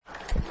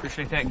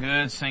Appreciate that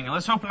good singing.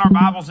 Let's open our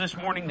Bibles this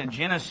morning to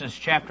Genesis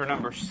chapter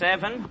number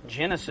 7.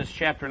 Genesis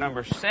chapter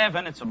number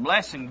 7. It's a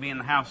blessing to be in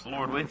the house of the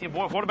Lord with you.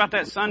 Boy, what about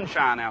that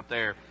sunshine out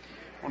there?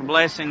 What a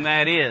blessing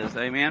that is.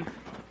 Amen.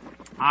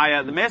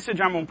 The message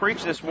I'm going to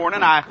preach this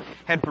morning, I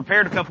had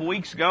prepared a couple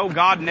weeks ago.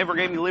 God never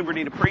gave me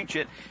liberty to preach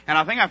it. And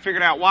I think I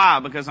figured out why,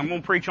 because I'm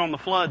going to preach on the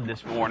flood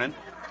this morning.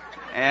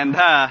 And,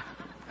 I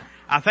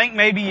think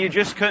maybe you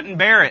just couldn't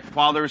bear it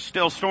while there's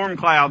still storm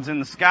clouds in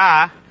the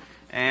sky.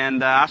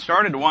 And I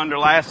started to wonder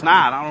last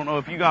night. I don't know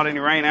if you got any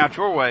rain out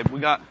your way, but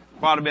we got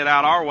quite a bit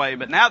out our way.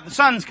 But now that the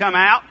sun's come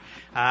out,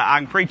 I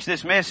can preach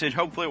this message.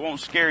 Hopefully it won't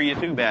scare you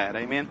too bad.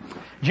 Amen.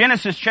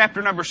 Genesis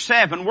chapter number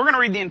 7. We're going to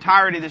read the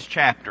entirety of this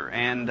chapter.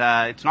 And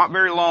it's not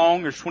very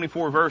long. There's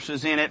 24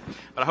 verses in it.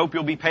 But I hope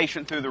you'll be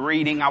patient through the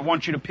reading. I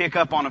want you to pick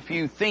up on a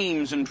few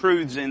themes and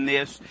truths in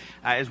this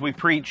as we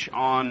preach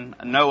on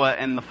Noah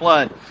and the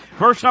flood.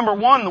 Verse number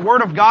 1, the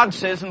Word of God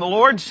says, "And the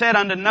Lord said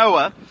unto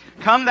Noah,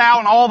 Come thou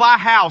and all thy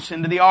house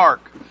into the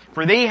ark.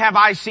 For thee have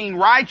I seen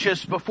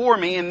righteous before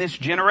me in this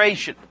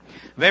generation.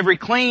 Of every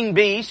clean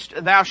beast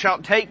thou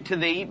shalt take to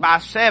thee by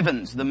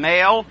sevens, the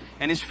male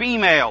and his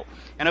female.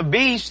 And of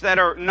beasts that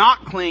are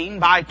not clean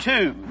by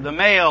two, the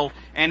male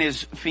and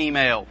his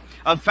female.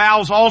 Of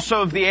fowls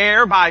also of the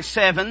air by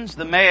sevens,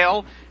 the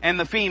male and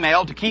the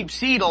female, to keep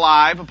seed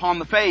alive upon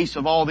the face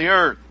of all the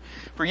earth.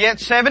 For yet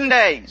 7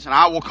 days, and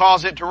I will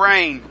cause it to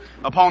rain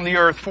upon the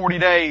earth 40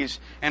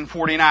 days and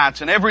 40 nights.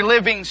 And every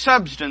living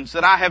substance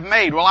that I have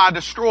made will I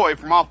destroy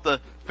from off the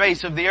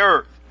face of the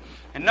earth.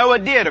 And Noah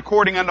did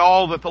according unto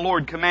all that the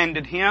Lord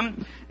commanded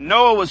him.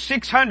 Noah was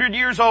 600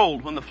 years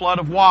old when the flood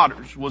of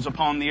waters was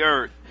upon the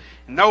earth.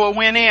 And Noah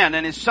went in,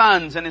 and his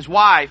sons and his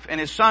wife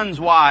and his sons'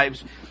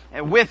 wives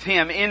with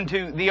him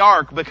into the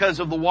ark because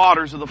of the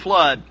waters of the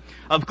flood.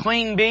 Of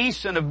clean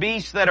beasts and of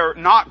beasts that are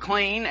not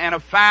clean, and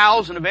of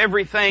fowls and of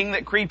everything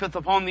that creepeth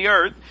upon the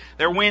earth,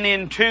 there went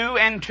in 2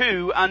 and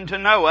 2 unto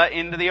Noah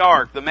into the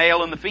ark, the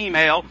male and the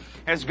female,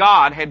 as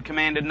God had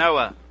commanded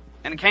Noah.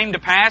 And it came to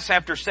pass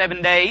after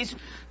 7 days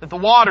that the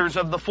waters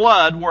of the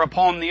flood were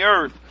upon the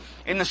earth.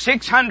 In the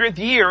 600th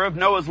year of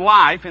Noah's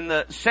life, in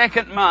the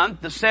 2nd month,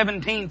 the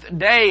 17th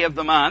day of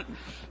the month,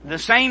 the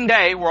same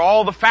day were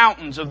all the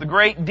fountains of the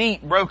great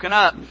deep broken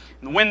up, and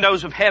the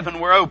windows of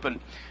heaven were opened.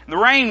 And the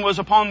rain was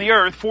upon the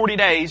earth 40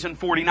 days and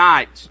 40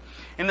 nights.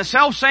 In the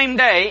selfsame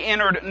day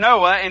entered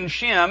Noah and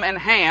Shem and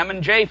Ham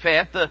and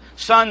Japheth, the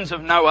sons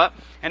of Noah,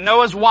 and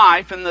Noah's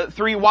wife and the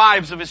 3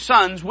 wives of his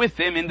sons with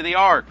them into the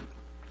ark.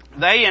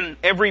 They and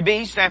every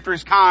beast after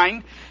his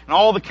kind, and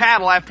all the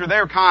cattle after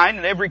their kind,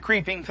 and every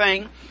creeping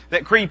thing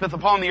that creepeth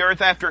upon the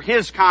earth after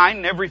his kind,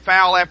 and every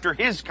fowl after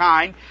his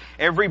kind,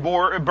 every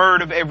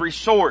bird of every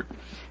sort.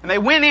 And they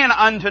went in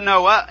unto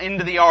Noah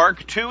into the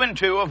ark, 2 and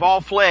 2 of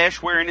all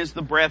flesh, wherein is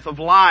the breath of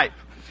life.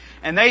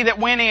 And they that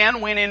went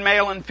in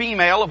male and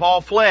female of all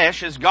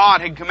flesh, as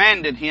God had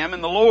commanded him,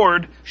 and the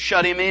Lord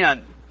shut him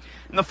in.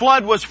 And the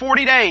flood was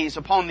 40 days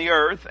upon the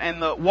earth,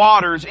 and the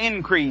waters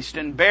increased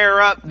and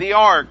bare up the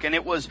ark, and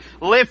it was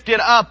lifted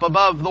up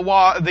above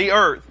the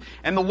earth.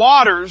 And the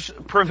waters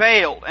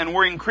prevailed and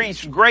were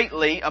increased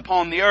greatly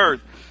upon the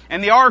earth.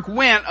 And the ark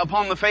went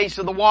upon the face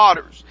of the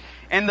waters.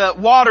 And the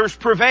waters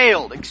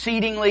prevailed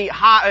exceedingly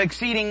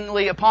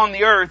upon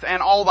the earth,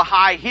 and all the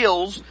high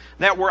hills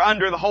that were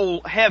under the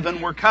whole heaven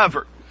were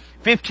covered.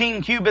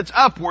 15 cubits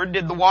upward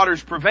did the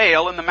waters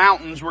prevail, and the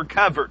mountains were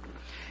covered.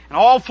 And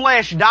all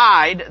flesh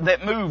died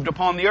that moved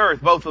upon the earth,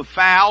 both of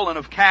fowl and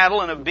of cattle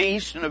and of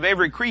beasts and of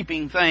every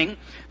creeping thing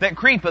that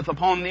creepeth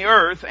upon the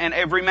earth, and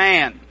every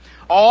man.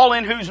 All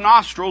in whose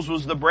nostrils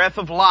was the breath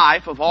of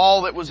life of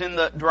all that was in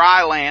the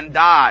dry land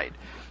died.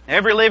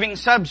 Every living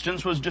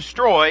substance was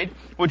destroyed,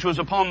 which was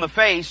upon the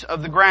face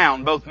of the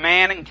ground, both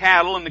man and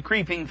cattle and the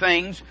creeping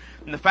things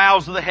and the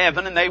fowls of the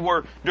heaven, and they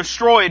were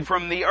destroyed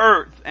from the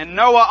earth. And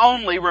Noah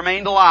only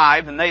remained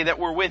alive, and they that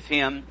were with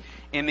him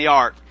in the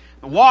ark.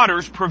 The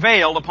waters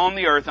prevailed upon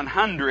the earth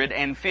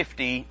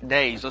 150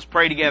 days. Let's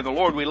pray together.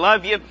 Lord, we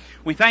love you.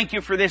 We thank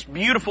you for this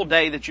beautiful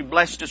day that you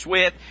blessed us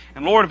with.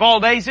 And Lord, of all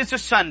days, it's a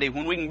Sunday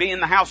when we can be in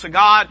the house of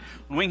God,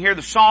 when we can hear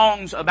the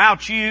songs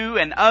about you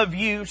and of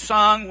you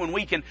sung, when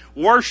we can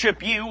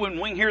worship you, when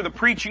we can hear the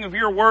preaching of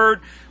your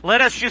word. Let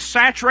us just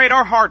saturate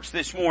our hearts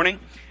this morning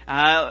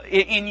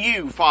in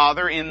you,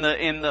 Father, in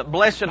the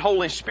blessed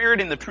Holy Spirit,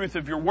 in the truth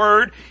of your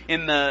word,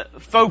 in the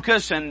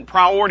focus and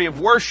priority of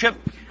worship.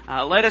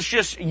 Let us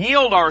just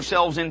yield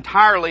ourselves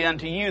entirely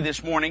unto you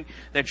this morning,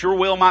 that your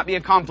will might be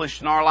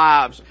accomplished in our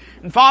lives.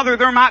 And Father,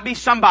 there might be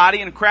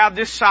somebody in a crowd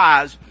this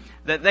size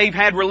that they've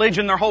had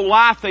religion their whole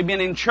life. They've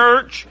been in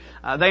church.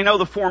 They know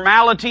the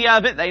formality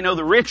of it. They know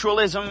the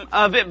ritualism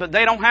of it, but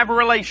they don't have a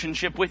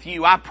relationship with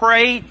you. I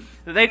pray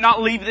that they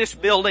not leave this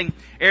building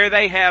ere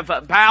they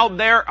have bowed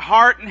their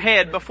heart and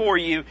head before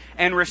you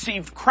and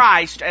received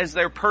Christ as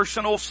their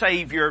personal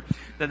Savior,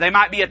 that they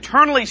might be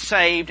eternally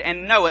saved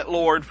and know it,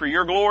 Lord, for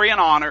your glory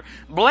and honor.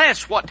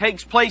 Bless what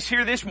takes place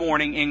here this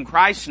morning in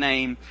Christ's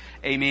name.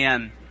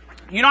 Amen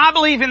You know, I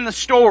believe in the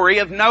story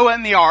of Noah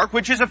and the ark,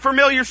 which is a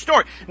familiar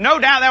story. No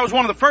doubt that was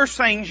one of the first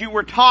things you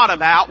were taught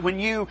about when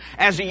you,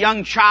 as a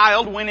young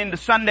child, went into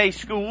Sunday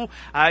school.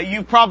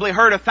 You probably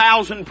heard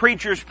 1,000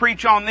 preachers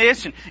preach on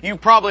this, and you've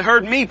probably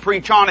heard me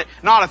preach on it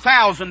not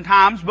 1,000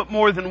 times, but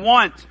more than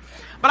once.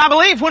 But I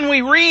believe when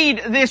we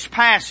read this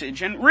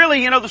passage, and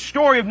really, you know, the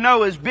story of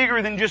Noah is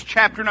bigger than just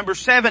chapter number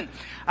 7.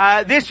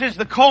 This is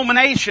the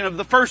culmination of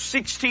the first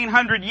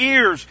 1,600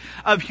 years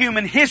of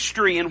human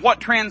history and what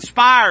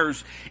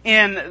transpires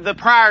in the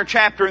prior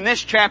chapter, in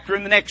this chapter,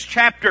 in the next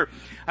chapter.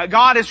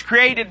 God has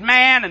created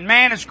man, and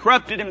man has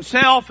corrupted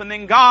himself, and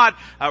then God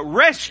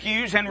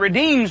rescues and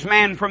redeems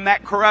man from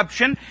that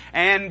corruption,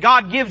 and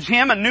God gives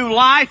him a new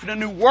life and a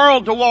new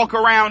world to walk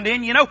around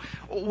in. You know,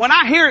 when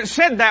I hear it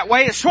said that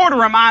way, it sort of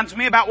reminds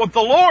me about what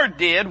the Lord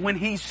did when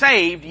He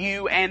saved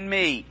you and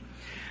me.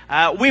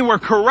 We were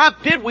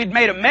corrupted. We'd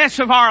made a mess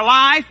of our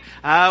life.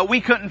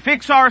 We couldn't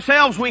fix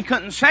ourselves. We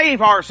couldn't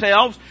save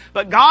ourselves.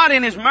 But God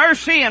in His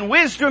mercy and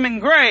wisdom and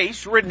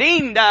grace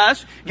redeemed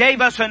us, gave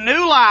us a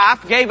new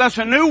life, gave us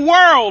a new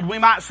world, we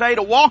might say,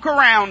 to walk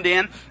around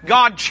in.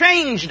 God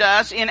changed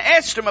us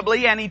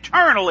inestimably and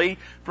eternally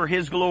for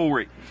His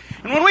glory.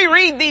 And when we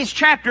read these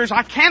chapters,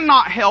 I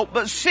cannot help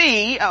but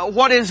see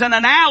what is an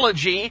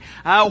analogy,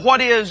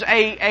 what is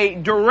a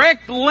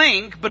direct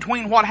link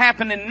between what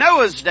happened in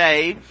Noah's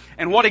day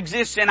and what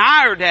exists in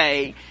our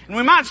day. And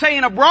we might say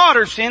in a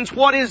broader sense,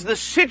 what is the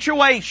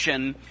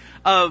situation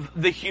of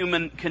the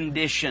human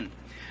condition.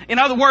 In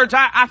other words,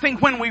 I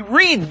think when we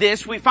read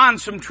this, we find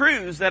some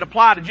truths that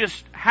apply to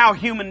just how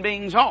human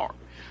beings are.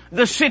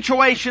 The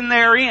situation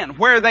they're in,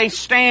 where they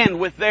stand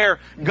with their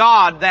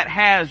God that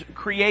has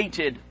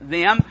created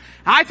them.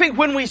 I think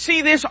when we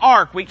see this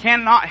ark, we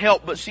cannot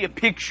help but see a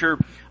picture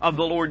of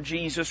the Lord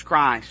Jesus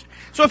Christ.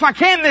 So if I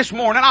can this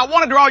morning, I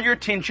want to draw your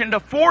attention to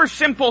 4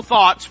 simple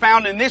thoughts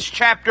found in this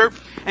chapter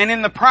and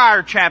in the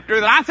prior chapter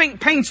that I think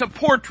paints a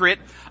portrait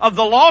of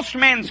the lost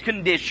man's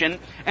condition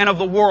and of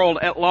the world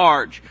at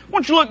large. I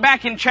want you to look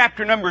back in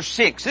chapter number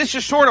 6. This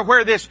is sort of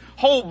where this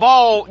whole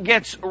ball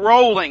gets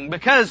rolling,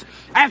 because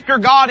after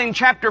God in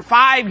chapter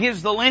 5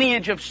 gives the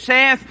lineage of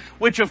Seth,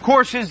 which of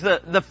course is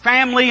the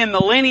family and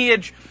the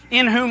lineage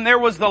in whom there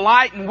was the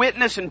light and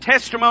witness and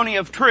testimony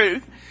of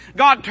truth,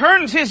 God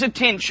turns His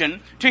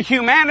attention to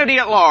humanity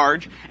at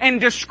large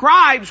and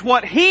describes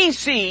what He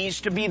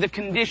sees to be the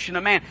condition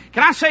of man.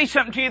 Can I say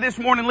something to you this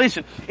morning?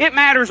 Listen, it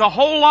matters a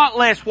whole lot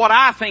less what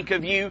I think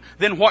of you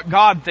than what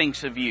God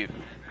thinks of you.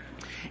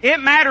 It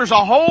matters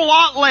a whole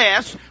lot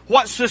less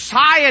what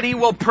society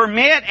will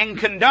permit and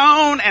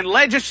condone and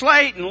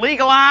legislate and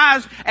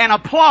legalize and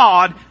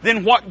applaud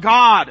than what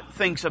God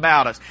thinks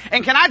about us.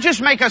 And can I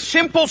just make a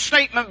simple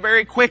statement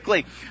very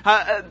quickly?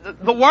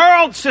 The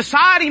world,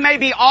 society may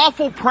be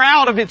awful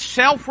proud of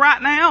itself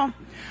right now,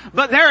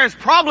 but there has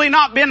probably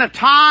not been a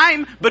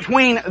time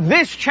between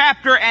this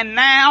chapter and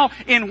now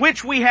in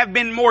which we have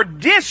been more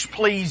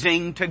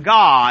displeasing to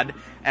God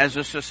as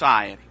a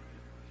society.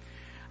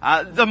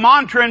 The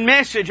mantra and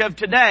message of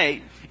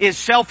today is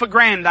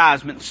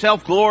self-aggrandizement,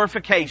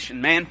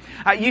 self-glorification, man.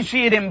 You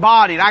see it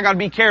embodied. I gotta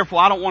be careful.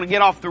 I don't want to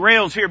get off the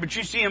rails here, but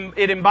you see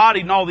it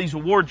embodied in all these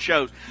award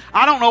shows.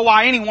 I don't know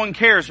why anyone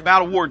cares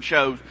about award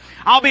shows.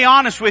 I'll be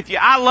honest with you.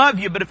 I love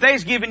you, but if they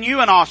was giving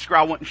you an Oscar,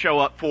 I wouldn't show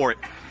up for it.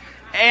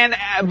 And,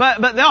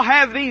 but they'll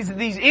have these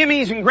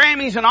Emmys and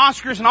Grammys and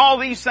Oscars and all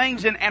these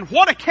things, and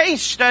what a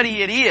case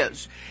study it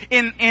is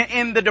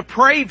in the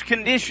depraved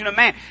condition of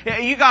man.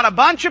 You got a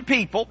bunch of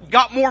people,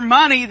 got more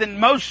money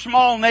than most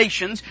small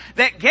nations,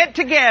 that get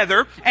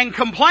together and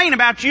complain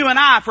about you and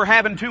I for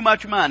having too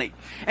much money.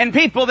 And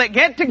people that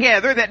get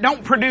together that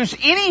don't produce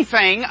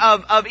anything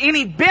of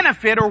any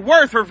benefit or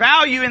worth or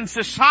value in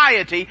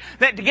society,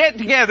 that get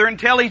together and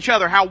tell each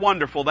other how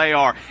wonderful they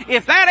are.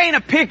 If that ain't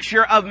a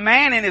picture of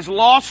man in his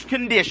lost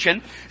condition,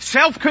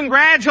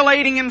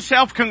 self-congratulating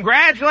himself,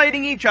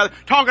 congratulating each other,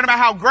 talking about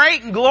how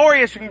great and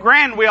glorious and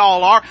grand we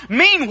all are,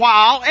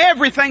 meanwhile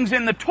everything's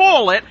in the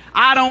toilet,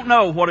 I don't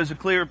know what is a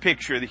clear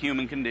picture of the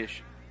human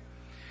condition.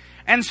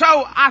 And so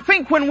I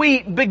think when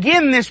we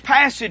begin this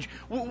passage,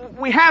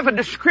 we have a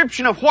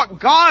description of what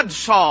God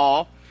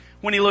saw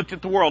when He looked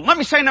at the world. Let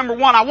me say, number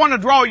one, I want to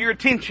draw your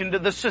attention to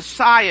the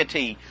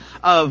society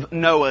of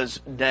Noah's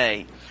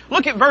day.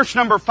 Look at verse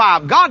number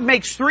 5. God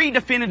makes 3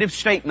 definitive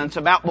statements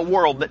about the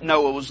world that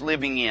Noah was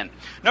living in.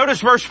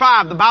 Notice verse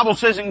 5. The Bible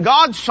says, "And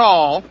God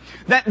saw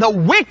that the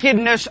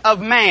wickedness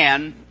of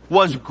man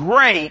was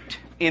great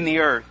in the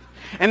earth,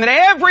 and that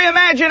every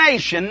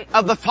imagination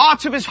of the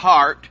thoughts of his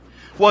heart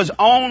was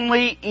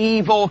only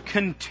evil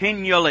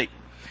continually."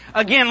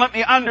 Again, let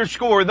me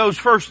underscore those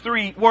first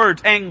 3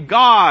 words. And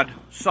God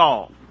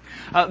saw.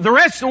 The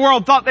rest of the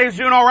world thought they was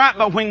doing all right,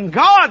 but when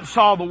God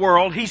saw the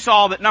world, He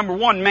saw that, number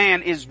 1,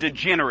 man is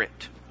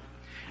degenerate.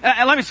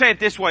 And let me say it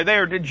this way. They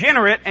are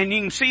degenerate, and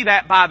you can see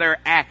that by their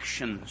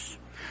actions.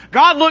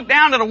 God looked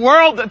down at a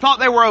world that thought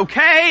they were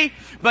okay,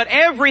 but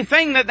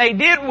everything that they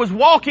did was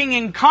walking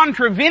in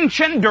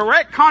contravention,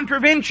 direct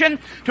contravention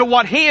to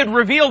what He had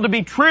revealed to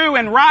be true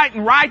and right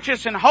and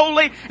righteous and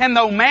holy. And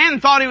though man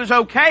thought he was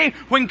okay,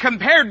 when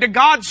compared to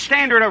God's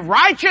standard of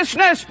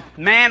righteousness,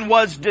 man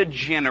was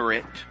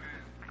degenerate.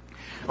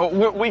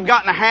 We've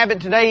gotten a habit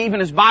today, even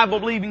as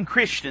Bible-believing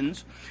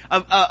Christians,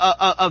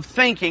 of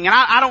thinking, and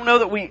I don't know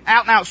that we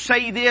out and out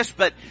say this,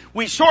 but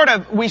we sort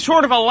of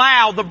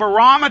allow the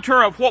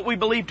barometer of what we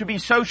believe to be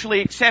socially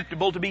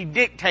acceptable to be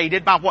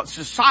dictated by what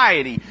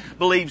society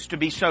believes to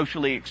be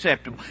socially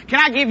acceptable.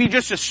 Can I give you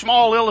just a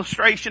small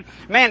illustration?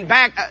 Man,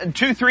 back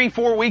 2, 3,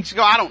 4 weeks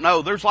ago, I don't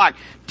know, there's like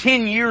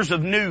 10 years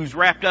of news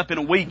wrapped up in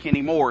a week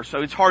anymore,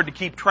 so it's hard to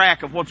keep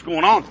track of what's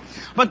going on.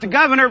 But the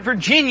governor of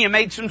Virginia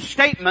made some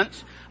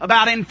statements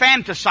about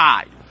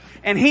infanticide.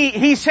 And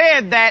he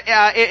said that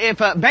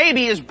if a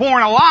baby is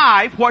born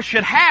alive, what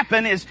should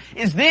happen is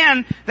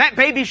then that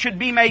baby should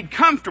be made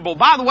comfortable.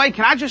 By the way,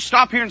 can I just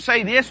stop here and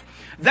say this?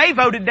 They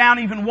voted down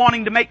even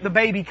wanting to make the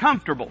baby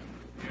comfortable.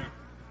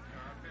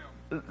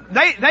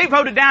 They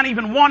voted down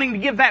even wanting to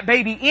give that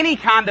baby any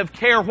kind of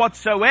care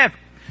whatsoever.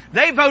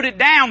 They voted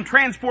down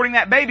transporting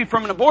that baby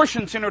from an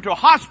abortion center to a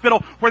hospital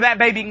where that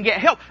baby can get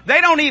help.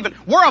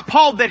 We're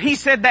appalled that he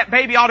said that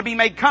baby ought to be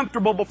made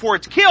comfortable before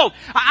it's killed.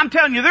 I'm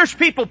telling you, there's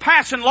people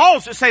passing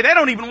laws that say they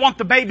don't even want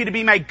the baby to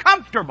be made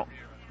comfortable.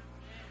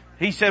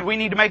 He said we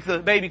need to make the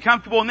baby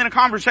comfortable, and then a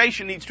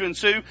conversation needs to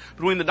ensue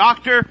between the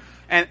doctor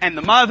and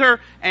the mother,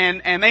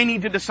 and they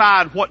need to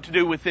decide what to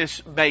do with this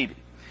baby.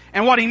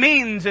 And what he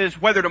means is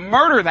whether to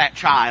murder that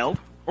child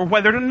or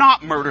whether to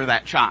not murder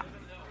that child.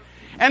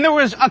 And there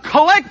was a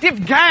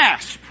collective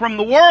gasp from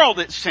the world,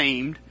 it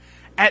seemed,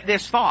 at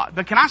this thought.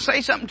 But can I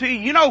say something to you?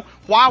 You know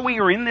why we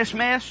are in this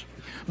mess?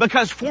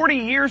 Because 40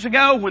 years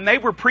ago, when they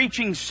were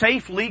preaching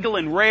safe, legal,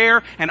 and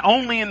rare, and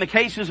only in the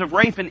cases of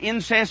rape and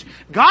incest,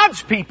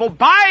 God's people,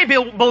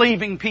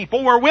 Bible-believing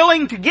people, were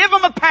willing to give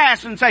them a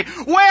pass and say,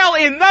 well,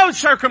 in those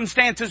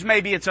circumstances,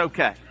 maybe it's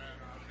okay.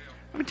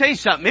 Let me tell you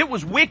something. It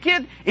was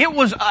wicked. It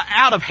was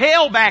out of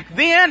hell back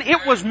then.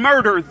 It was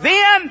murder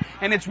then,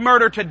 and it's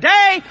murder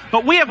today.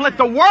 But we have let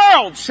the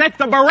world set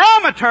the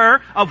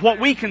barometer of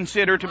what we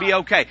consider to be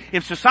okay.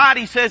 If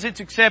society says it's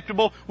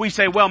acceptable, we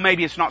say, well,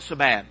 maybe it's not so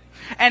bad.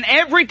 And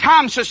every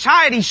time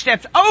society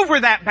steps over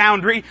that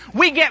boundary,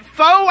 we get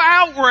faux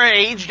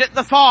outraged at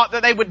the thought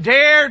that they would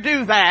dare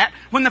do that,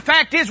 when the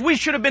fact is we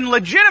should have been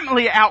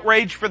legitimately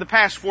outraged for the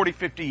past 40,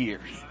 50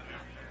 years.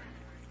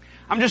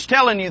 I'm just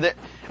telling you that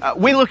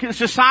we look at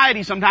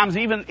society sometimes,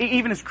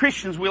 even as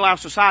Christians, we allow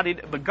society,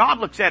 but God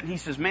looks at it and He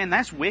says, man,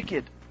 that's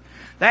wicked.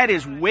 That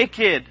is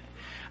wicked.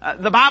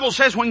 The Bible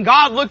says when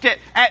God looked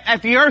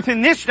at the earth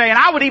in this day, and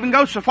I would even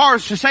go so far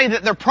as to say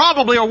that there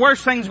probably are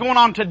worse things going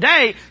on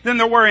today than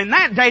there were in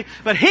that day,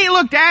 but He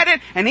looked at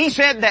it and He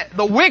said that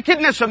the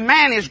wickedness of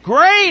man is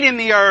great in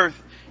the earth,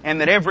 and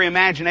that every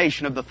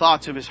imagination of the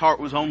thoughts of his heart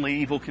was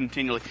only evil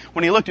continually.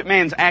 When He looked at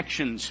man's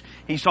actions,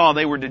 He saw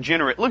they were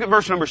degenerate. Look at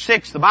verse number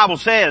 6. The Bible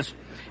says,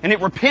 and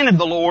it repented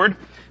the Lord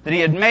that He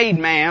had made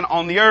man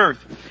on the earth,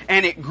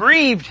 and it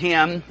grieved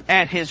Him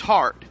at His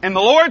heart. And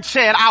the Lord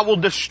said, I will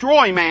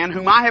destroy man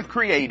whom I have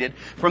created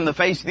from the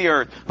face of the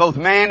earth, both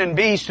man and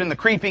beast and the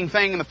creeping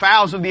thing and the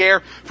fowls of the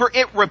air, for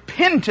it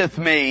repenteth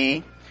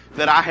me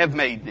that I have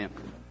made them.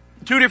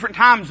 2 different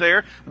times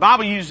there, the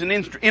Bible uses an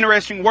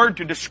interesting word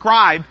to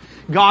describe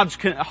God's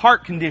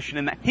heart condition,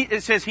 and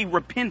it says He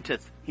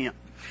repenteth Him.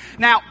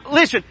 Now,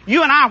 listen,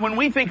 you and I, when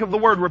we think of the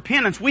word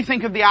repentance, we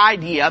think of the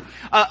idea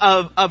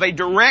of a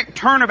direct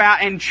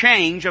turnabout and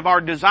change of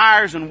our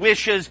desires and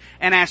wishes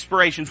and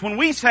aspirations. When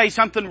we say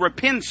something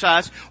repents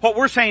us, what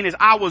we're saying is,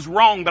 I was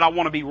wrong, but I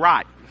want to be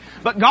right.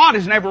 But God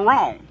is never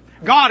wrong.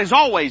 God is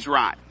always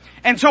right.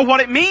 And so what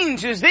it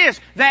means is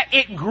this, that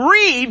it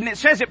grieved, and it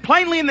says it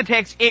plainly in the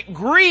text, it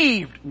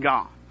grieved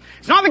God.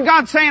 It's not that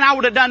God's saying I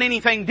would have done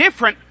anything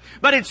different,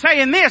 but it's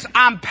saying this,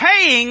 I'm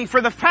paying for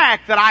the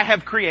fact that I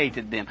have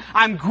created them.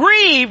 I'm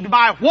grieved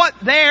by what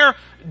they're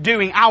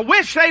doing. I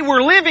wish they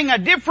were living a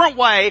different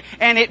way,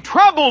 and it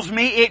troubles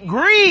me, it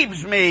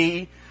grieves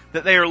me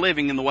that they are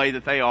living in the way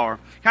that they are.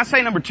 Can I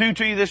say number 2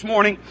 to you this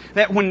morning?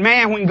 That when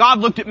God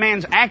looked at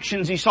man's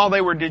actions, He saw they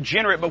were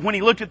degenerate, but when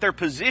He looked at their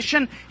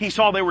position, He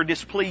saw they were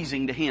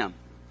displeasing to Him.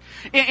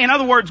 In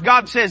other words,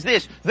 God says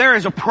this, there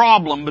is a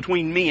problem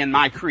between me and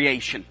my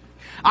creation.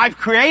 I've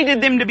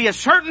created them to be a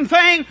certain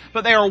thing,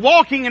 but they are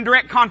walking in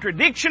direct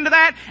contradiction to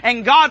that,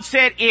 and God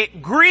said,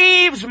 it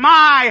grieves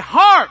my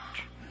heart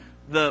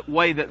the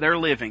way that they're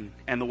living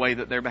and the way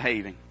that they're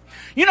behaving.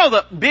 You know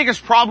the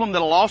biggest problem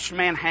that a lost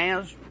man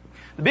has?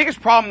 The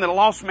biggest problem that a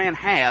lost man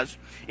has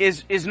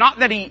is not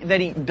that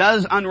he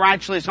does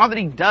unrighteously. It's not that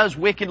he does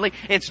wickedly.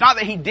 It's not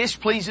that he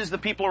displeases the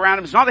people around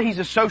him. It's not that he's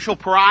a social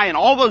pariah, and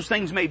all those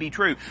things may be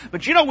true.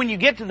 But you know, when you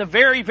get to the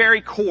very,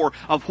 very core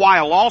of why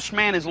a lost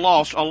man is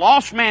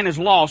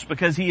lost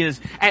because he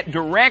is at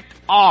direct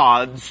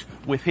odds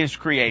with his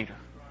Creator.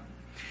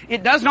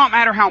 It does not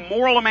matter how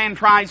moral a man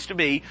tries to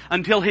be,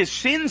 until his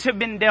sins have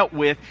been dealt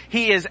with,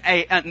 he is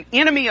an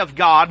enemy of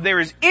God. There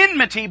is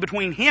enmity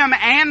between him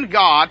and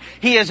God.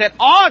 He is at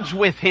odds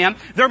with him.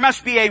 There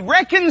must be a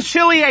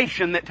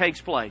reconciliation that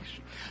takes place.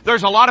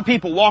 There's a lot of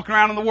people walking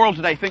around in the world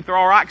today think they're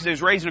alright because they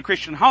was raised in a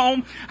Christian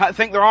home,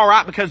 think they're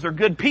alright because they're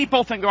good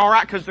people, think they're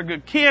alright because they're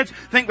good kids,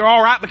 think they're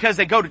alright because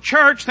they go to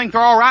church, think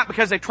they're alright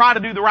because they try to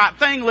do the right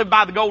thing, live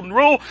by the golden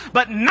rule,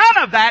 but none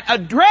of that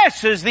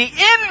addresses the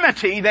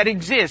enmity that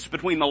exists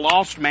between the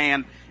lost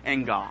man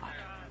and God.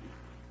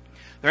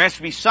 There has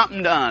to be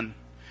something done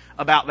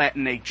about that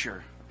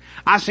nature.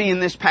 I see in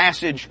this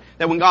passage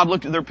that when God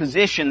looked at their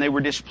position, they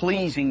were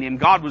displeasing Him.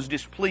 God was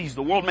displeased.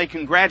 The world may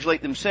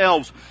congratulate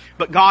themselves,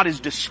 but God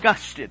is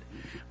disgusted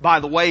by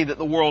the way that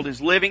the world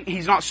is living.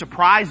 He's not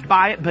surprised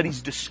by it, but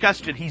He's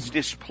disgusted. He's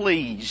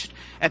displeased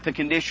at the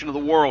condition of the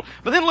world.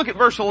 But then look at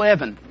verse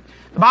 11.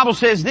 The Bible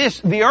says this,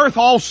 the earth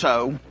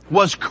also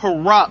was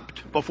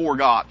corrupt before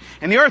God,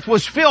 and the earth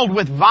was filled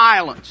with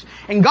violence.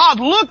 And God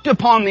looked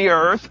upon the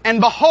earth,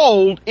 and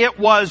behold, it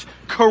was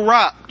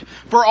corrupt.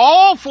 For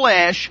all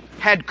flesh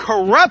had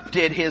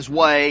corrupted his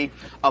way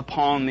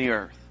upon the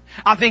earth.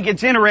 I think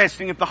it's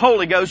interesting if the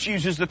Holy Ghost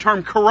uses the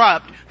term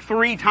corrupt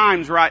 3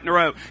 times right in a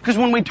row. Because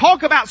when we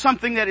talk about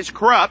something that is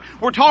corrupt,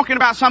 we're talking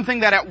about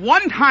something that at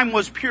one time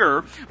was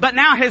pure, but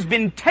now has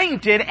been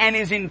tainted and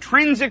is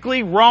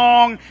intrinsically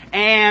wrong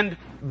and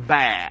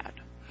bad.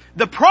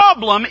 The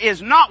problem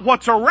is not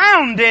what's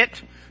around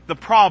it, the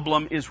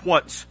problem is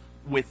what's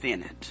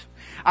within it.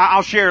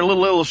 I'll share a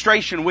little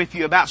illustration with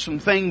you about some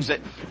things that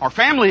our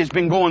family has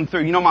been going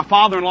through. You know, my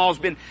father-in-law has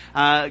been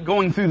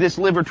going through this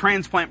liver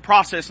transplant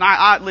process, and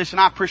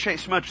I appreciate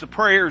so much the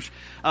prayers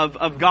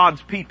of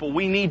God's people.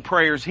 We need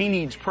prayers. He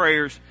needs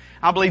prayers.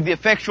 I believe the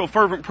effectual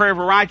fervent prayer of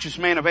a righteous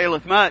man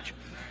availeth much.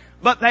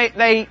 But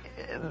they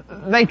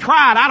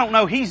tried, I don't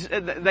know,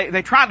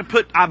 they tried to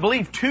put, I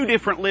believe, 2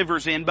 different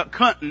livers in, but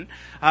couldn't,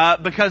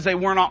 because they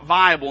were not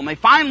viable. And they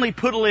finally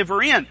put a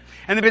liver in.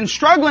 And they've been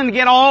struggling to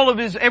get all of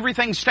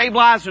everything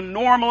stabilized and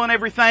normal and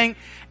everything.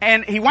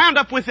 And he wound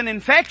up with an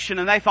infection,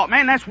 and they thought,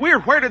 man, that's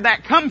weird. Where did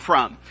that come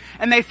from?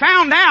 And they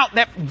found out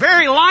that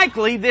very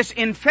likely this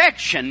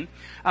infection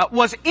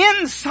was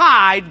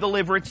inside the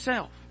liver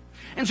itself.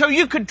 And so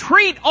you could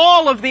treat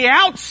all of the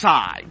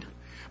outside,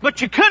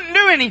 but you couldn't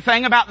do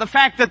anything about the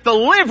fact that the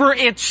liver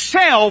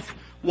itself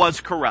was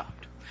corrupt.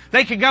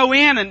 They could go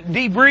in and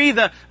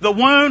debride the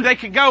wound. They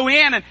could go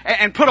in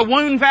and put a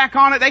wound vac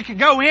on it. They could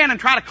go in and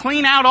try to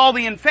clean out all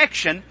the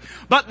infection.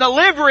 But the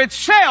liver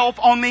itself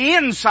on the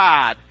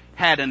inside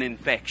had an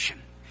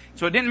infection.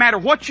 So it didn't matter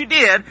what you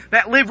did,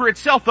 that liver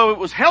itself, though it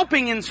was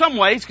helping in some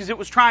ways because it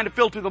was trying to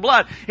filter the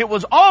blood, it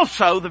was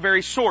also the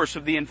very source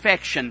of the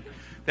infection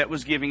that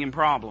was giving him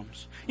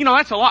problems. You know,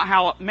 that's a lot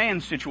how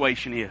man's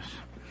situation is.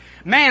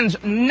 Man's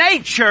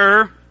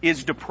nature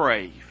is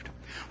depraved.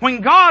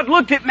 When God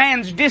looked at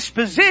man's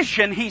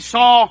disposition, He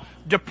saw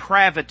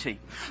depravity.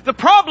 The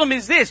problem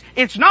is this,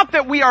 it's not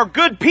that we are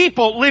good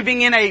people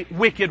living in a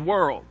wicked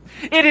world.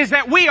 It is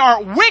that we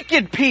are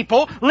wicked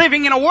people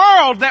living in a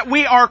world that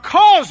we are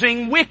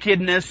causing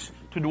wickedness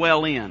to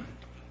dwell in.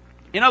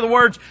 In other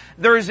words,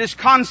 there is this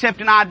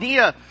concept and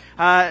idea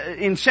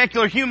in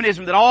secular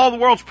humanism that all the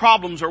world's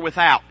problems are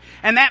without.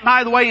 And that,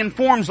 by the way,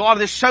 informs a lot of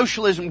this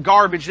socialism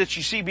garbage that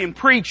you see being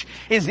preached,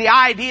 is the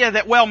idea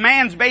that, well,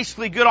 man's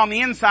basically good on the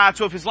inside,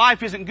 so if his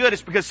life isn't good,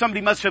 it's because somebody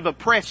must have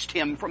oppressed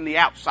him from the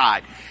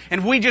outside.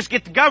 And if we just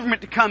get the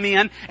government to come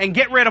in and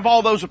get rid of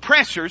all those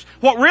oppressors,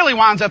 what really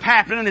winds up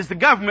happening is the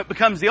government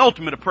becomes the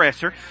ultimate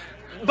oppressor.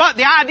 But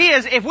the idea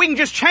is if we can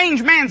just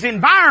change man's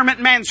environment,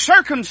 man's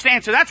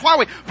circumstances, that's why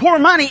we pour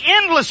money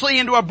endlessly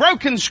into a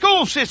broken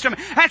school system.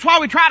 That's why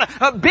we try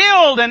to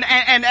build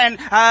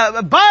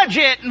and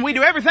budget, and we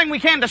do everything we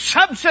can to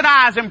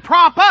subsidize and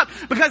prop up,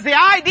 because the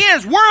idea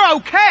is we're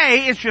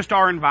okay, it's just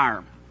our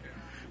environment.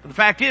 But the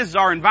fact is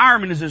our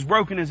environment is as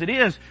broken as it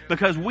is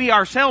because we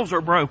ourselves are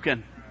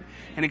broken.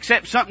 And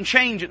except something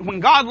changed.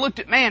 When God looked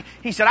at man,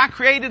 He said, I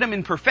created them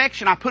in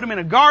perfection. I put them in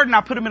a garden. I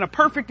put them in a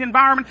perfect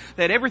environment.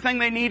 They had everything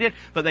they needed,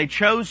 but they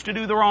chose to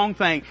do the wrong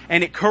thing.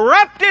 And it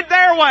corrupted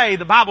their way.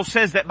 The Bible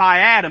says that by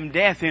Adam,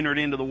 death entered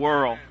into the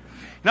world.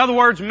 In other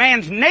words,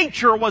 man's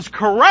nature was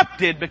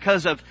corrupted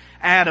because of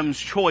Adam's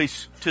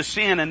choice to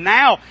sin. And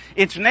now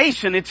it's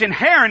nascent, it's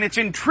inherent, it's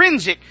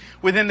intrinsic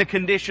within the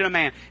condition of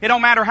man. It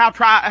don't matter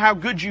how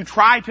good you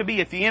try to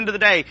be. At the end of the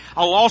day,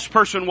 a lost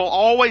person will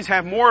always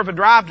have more of a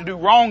drive to do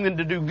wrong than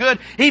to do good.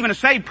 Even a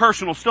saved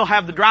person will still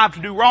have the drive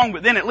to do wrong,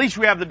 but then at least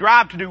we have the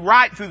drive to do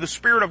right through the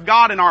Spirit of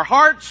God in our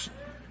hearts.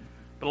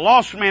 But a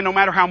lost man, no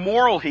matter how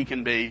moral he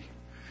can be,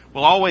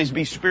 will always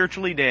be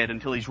spiritually dead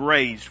until he's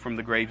raised from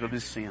the grave of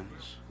his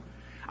sins.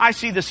 I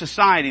see the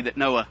society that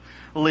Noah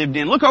lived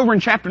in. Look over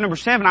in chapter number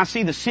 7. I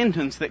see the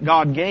sentence that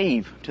God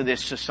gave to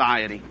this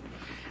society.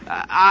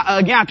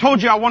 I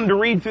told you I wanted to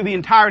read through the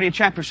entirety of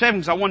chapter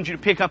 7 because I wanted you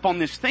to pick up on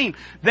this theme.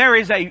 There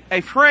is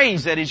a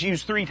phrase that is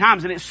used 3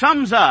 times, and it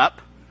sums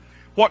up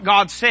what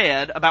God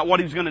said about what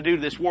He was going to do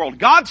to this world.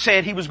 God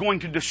said He was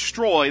going to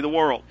destroy the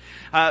world.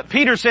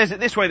 Peter says it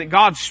this way, that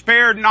God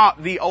spared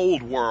not the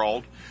old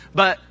world,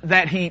 but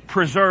that He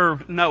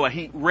preserved Noah.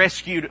 He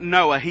rescued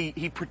Noah.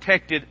 He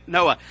protected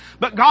Noah.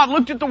 But God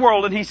looked at the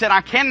world and He said,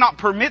 I cannot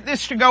permit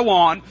this to go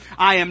on.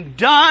 I am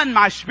done.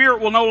 My Spirit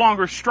will no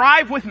longer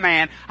strive with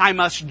man. I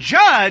must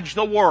judge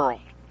the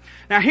world.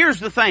 Now here's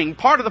the thing.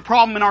 Part of the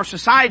problem in our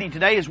society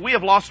today is we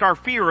have lost our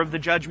fear of the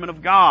judgment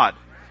of God.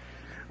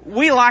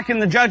 We liken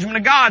the judgment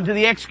of God to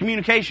the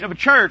excommunication of a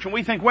church, and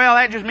we think, well,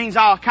 that just means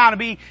I'll kind of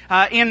be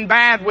in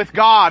bad with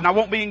God, and I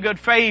won't be in good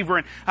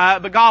favor,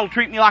 but God will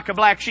treat me like a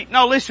black sheep.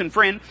 No, listen,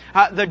 friend,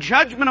 the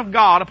judgment of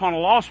God upon a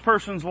lost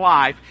person's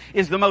life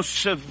is the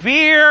most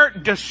severe,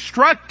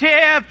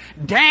 destructive,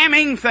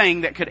 damning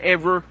thing that could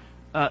ever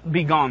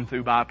be gone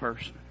through by a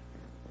person.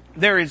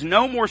 There is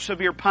no more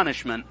severe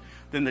punishment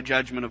than the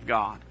judgment of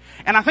God.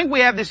 And I think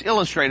we have this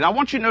illustrated. I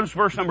want you to notice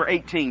verse number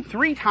 18.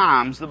 3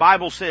 times the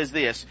Bible says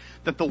this,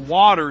 that the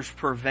waters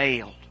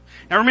prevailed.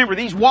 Now remember,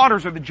 these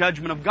waters are the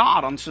judgment of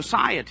God on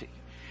society.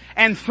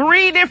 And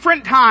 3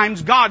 different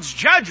times God's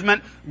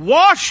judgment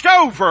washed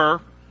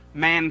over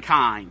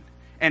mankind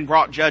and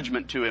brought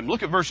judgment to him.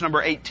 Look at verse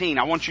number 18.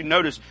 I want you to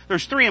notice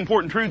there's 3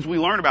 important truths we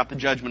learn about the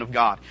judgment of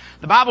God.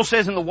 The Bible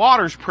says, and the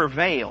waters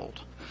prevailed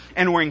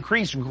and were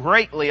increased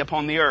greatly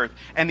upon the earth,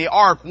 and the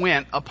ark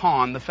went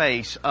upon the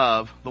face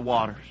of the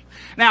waters.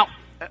 Now,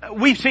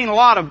 we've seen a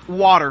lot of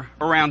water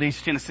around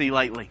East Tennessee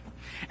lately.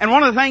 And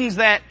one of the things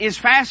that is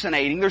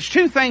fascinating, there's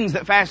 2 things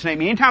that fascinate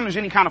me anytime there's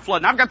any kind of flood.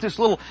 And I've got this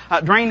little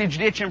drainage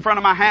ditch in front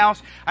of my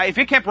house. If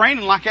it kept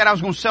raining like that, I was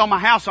going to sell my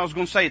house. I was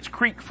going to say it's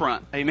creek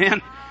front.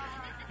 Amen?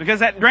 Because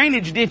that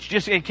drainage ditch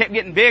it kept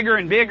getting bigger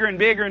and bigger and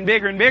bigger and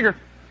bigger and bigger.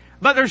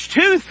 But there's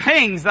 2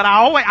 things that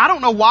I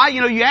don't know why,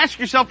 you ask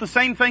yourself the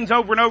same things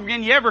over and over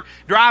again. You ever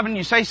drive and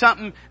you say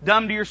something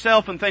dumb to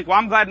yourself and think, well,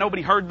 I'm glad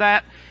nobody heard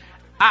that.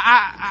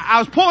 I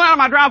was pulling out of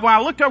my driveway,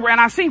 I looked over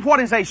and I see what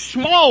is a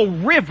small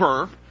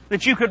river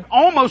that you could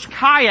almost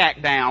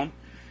kayak down,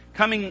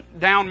 coming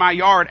down my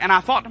yard. And I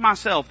thought to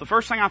myself, the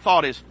first thing I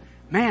thought is,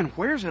 man,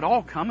 where's it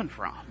all coming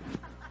from?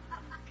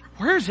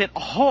 Where's it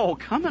all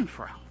coming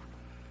from?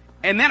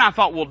 And then I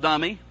thought, well,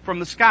 dummy, from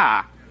the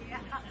sky.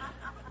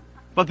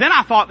 But then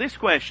I thought this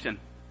question,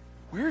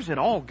 where's it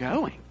all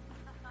going?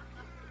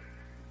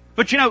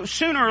 But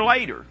sooner or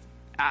later,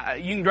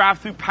 you can drive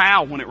through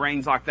Powell when it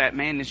rains like that,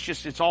 man.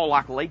 It's all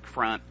like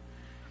lakefront.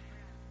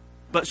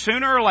 But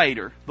sooner or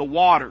later, the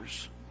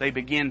waters, they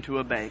begin to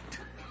abate.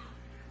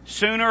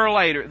 Sooner or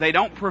later, they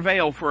don't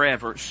prevail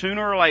forever.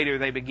 Sooner or later,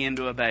 they begin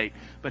to abate.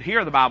 But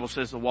here the Bible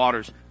says the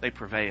waters, they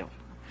prevail.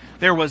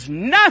 There was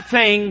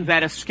nothing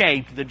that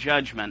escaped the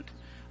judgment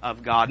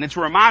of God. And it's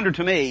a reminder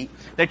to me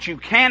that you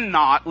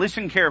cannot,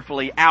 listen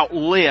carefully,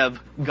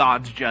 outlive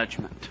God's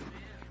judgment.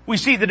 We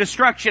see the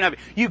destruction of it.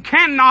 You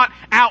cannot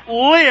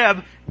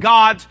outlive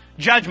God's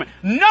judgment.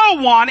 No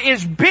one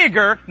is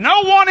bigger,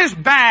 no one is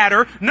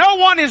badder, no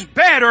one is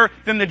better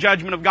than the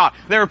judgment of God.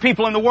 There are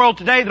people in the world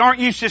today that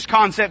aren't used to this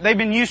concept. They've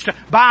been used to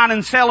buying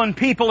and selling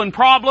people and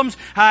problems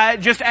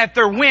just at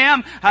their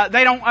whim.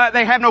 They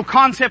have no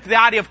concept of the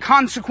idea of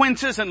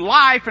consequences and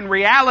life and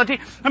reality.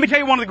 Let me tell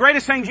you, one of the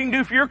greatest things you can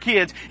do for your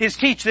kids is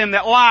teach them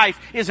that life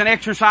is an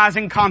exercise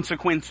in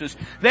consequences.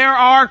 There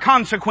are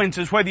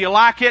consequences, whether you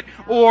like it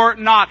or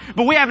not.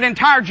 But we have an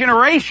entire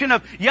generation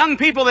of young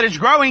people that is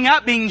growing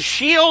up being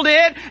shielded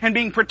and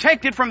being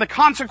protected from the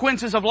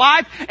consequences of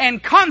life,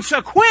 and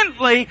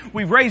consequently,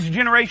 we've raised a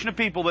generation of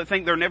people that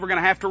think they're never going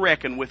to have to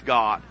reckon with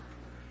God.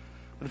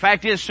 But the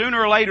fact is,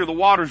 sooner or later, the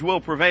waters will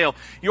prevail.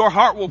 Your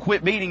heart will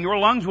quit beating, your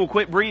lungs will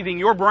quit breathing,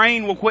 your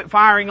brain will quit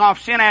firing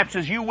off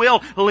synapses, you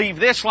will leave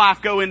this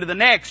life, go into the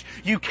next.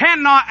 You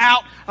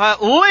cannot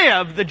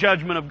outlive the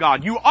judgment of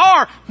God. You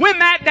are, when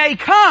that day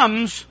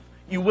comes,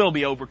 you will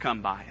be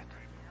overcome by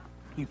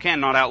it. You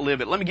cannot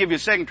outlive it. Let me give you a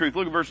second truth.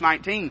 Look at verse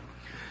 19.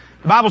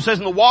 The Bible says,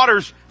 and the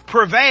waters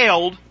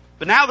prevailed,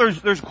 but now there's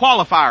a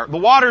qualifier. The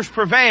waters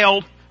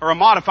prevailed, or a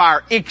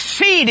modifier,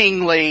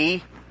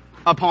 exceedingly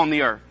upon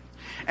the earth.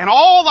 And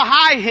all the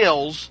high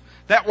hills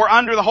that were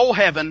under the whole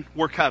heaven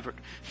were covered.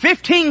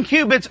 15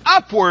 cubits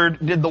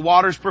upward did the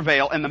waters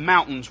prevail, and the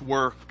mountains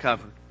were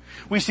covered.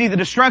 We see the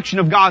destruction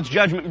of God's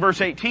judgment in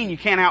verse 18. You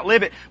can't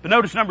outlive it. But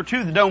notice number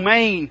 2, the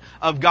domain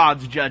of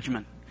God's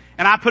judgment.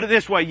 And I put it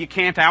this way, you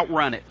can't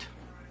outrun it.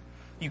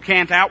 You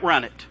can't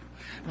outrun it.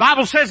 The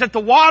Bible says that the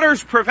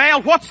waters prevail.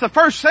 What's the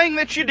first thing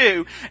that you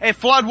do if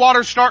flood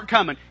waters start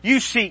coming? You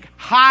seek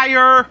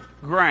higher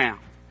ground.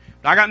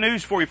 I got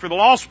news for you. For the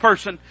lost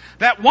person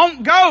that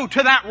won't go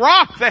to that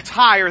rock that's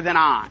higher than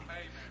I.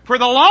 For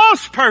the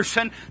lost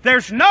person,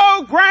 there's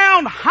no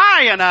ground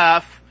high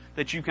enough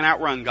that you can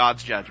outrun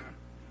God's judgment.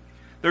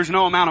 There's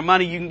no amount of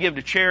money you can give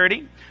to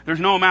charity. There's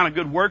no amount of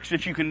good works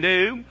that you can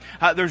do.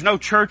 There's no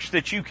church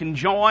that you can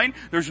join.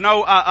 There's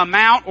no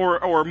amount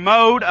or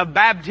mode of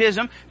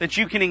baptism that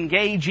you can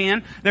engage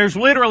in. There's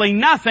literally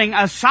nothing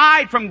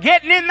aside from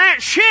getting in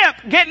that ship,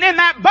 getting in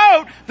that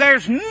boat.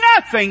 There's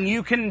nothing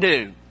you can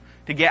do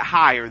to get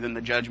higher than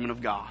the judgment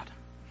of God.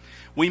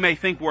 We may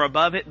think we're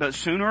above it, but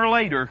sooner or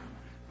later,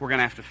 we're going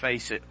to have to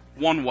face it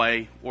one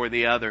way or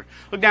the other.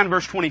 Look down to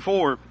verse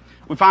 24.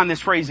 We find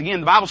this phrase again.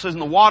 The Bible says,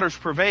 and the waters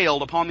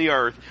prevailed upon the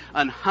earth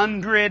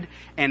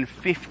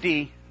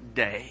 150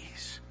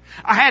 days.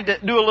 I had to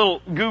do a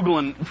little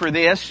Googling for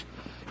this,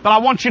 but I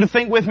want you to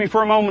think with me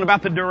for a moment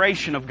about the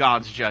duration of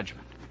God's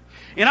judgment.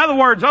 In other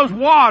words, those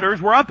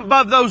waters were up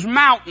above those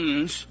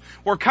mountains,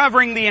 were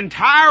covering the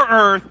entire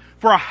earth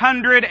for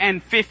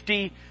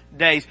 150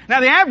 days.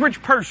 Now the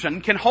average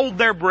person can hold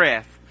their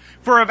breath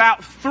for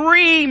about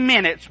 3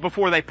 minutes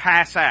before they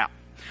pass out.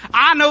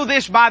 I know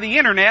this by the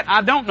internet.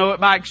 I don't know it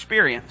by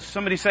experience.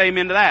 Somebody say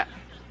amen to that.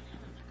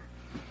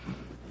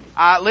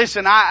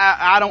 Listen,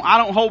 I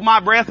don't hold my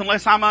breath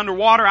unless I'm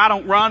underwater. I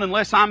don't run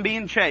unless I'm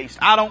being chased.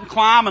 I don't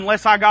climb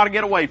unless I gotta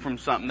get away from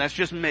something. That's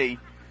just me.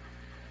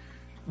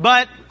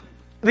 But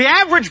the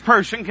average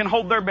person can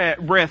hold their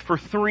breath for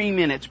 3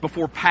 minutes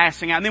before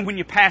passing out. And then when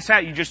you pass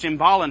out, you just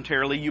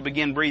involuntarily, you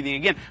begin breathing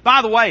again.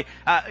 By the way,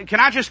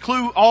 can I just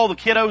clue all the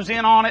kiddos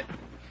in on it?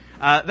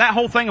 That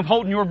whole thing of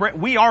holding your breath,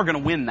 we are going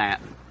to win that.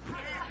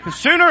 Because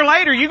sooner or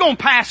later, you're going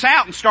to pass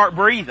out and start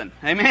breathing.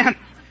 Amen?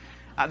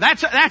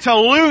 That's a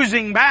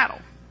losing battle.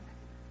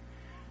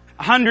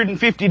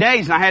 150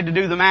 days, and I had to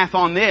do the math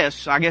on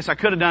this. I guess I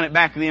could have done it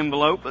back of the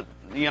envelope, but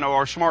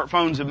our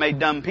smartphones have made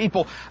dumb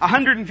people.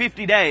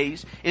 150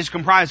 days is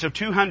comprised of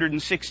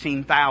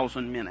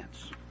 216,000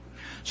 minutes.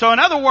 So in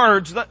other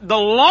words, the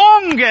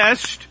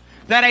longest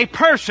that a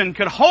person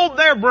could hold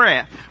their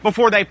breath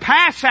before they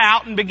pass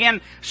out and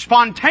begin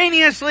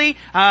spontaneously,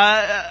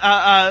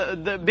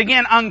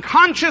 begin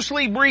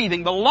unconsciously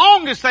breathing, the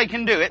longest they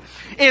can do it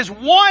is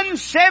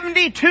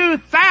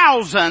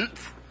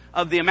 1/72,000th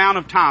of the amount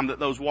of time that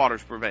those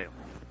waters prevail.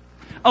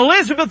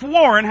 Elizabeth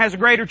Warren has a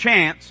greater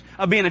chance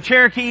of being a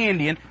Cherokee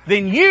Indian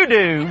than you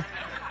do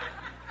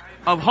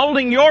of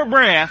holding your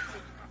breath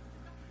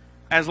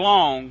as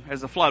long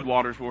as the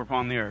floodwaters were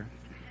upon the earth.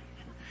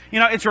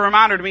 It's a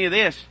reminder to me of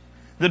this.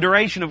 The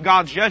duration of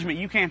God's judgment,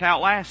 you can't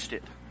outlast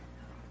it.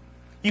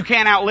 You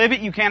can't outlive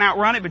it, you can't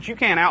outrun it, but you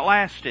can't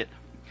outlast it.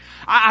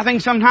 I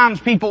think sometimes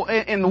people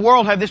in the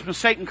world have this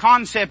mistaken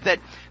concept that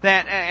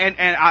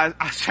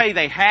I say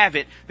they have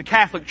it, the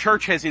Catholic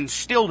Church has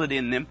instilled it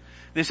in them.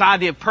 This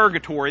idea of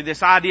purgatory,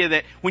 this idea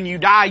that when you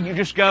die, you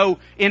just go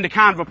into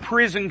kind of a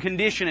prison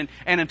condition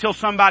and until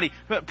somebody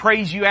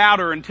prays you out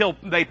or until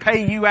they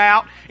pay you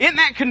out. Isn't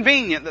that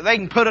convenient that they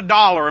can put a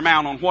dollar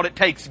amount on what it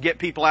takes to get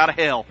people out of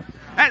hell?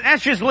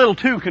 That's just a little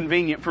too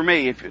convenient for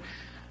me.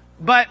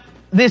 But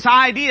this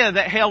idea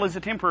that hell is a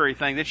temporary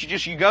thing,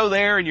 that you go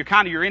there and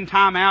you're in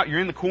time out,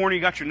 you're in the corner,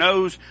 you got your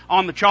nose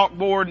on the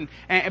chalkboard,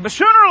 but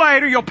sooner or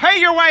later you'll pay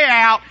your way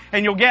out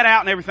and you'll get out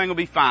and everything will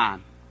be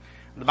fine.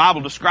 The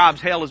Bible describes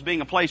hell as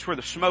being a place where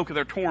the smoke of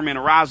their torment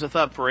ariseth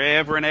up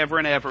forever and ever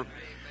and ever.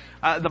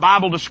 The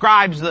Bible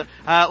describes the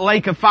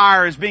lake of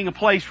fire as being a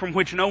place from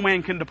which no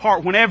man can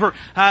depart. Whenever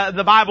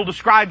the Bible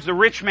describes the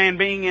rich man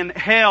being in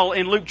hell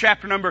in Luke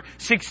chapter number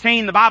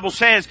 16, the Bible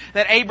says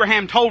that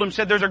Abraham told him,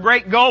 said, there's a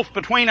great gulf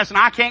between us and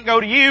I can't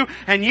go to you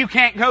and you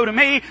can't go to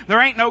me.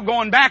 There ain't no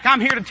going back. I'm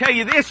here to tell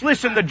you this.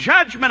 Listen, the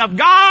judgment of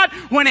God,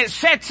 when it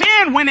sets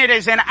in, when it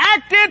is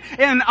enacted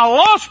in a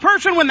lost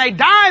person, when they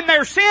die in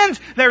their sins,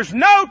 there's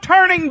no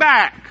turning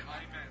back.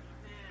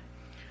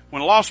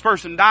 When a lost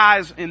person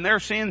dies in their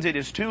sins, it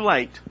is too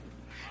late.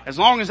 As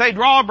long as they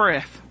draw a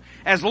breath,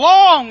 as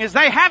long as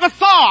they have a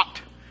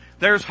thought,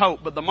 there's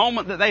hope. But the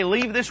moment that they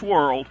leave this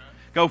world,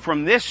 go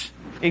from this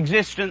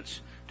existence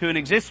to an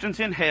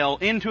existence in hell,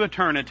 into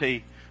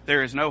eternity,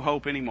 there is no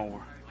hope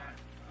anymore.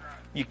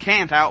 You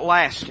can't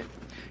outlast it.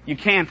 You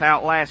can't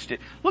outlast it.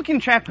 Look in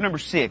chapter number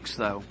 6,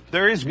 though.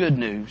 There is good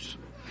news.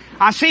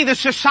 I see the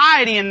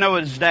society in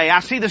Noah's day. I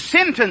see the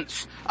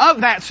sentence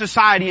of that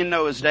society in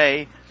Noah's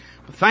day.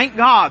 Thank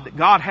God that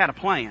God had a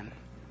plan.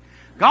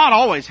 God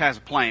always has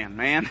a plan,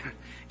 man.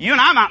 You and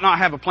I might not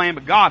have a plan,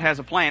 but God has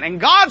a plan. And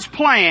God's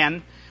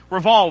plan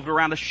revolved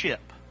around a ship.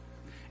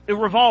 It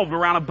revolved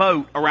around a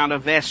boat, around a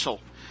vessel.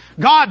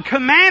 God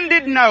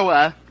commanded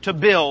Noah to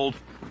build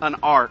an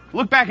ark.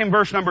 Look back in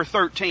verse number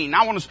 13.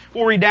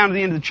 We'll read down to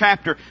the end of the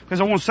chapter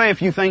because I want to say a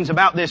few things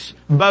about this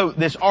boat,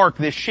 this ark,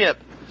 this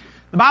ship.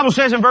 The Bible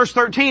says in verse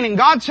 13, and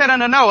God said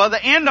unto Noah,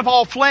 the end of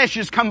all flesh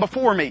is come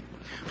before me.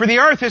 For the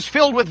earth is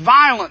filled with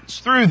violence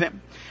through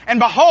them. And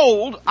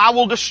behold, I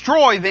will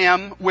destroy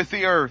them with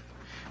the earth.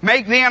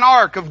 Make thee an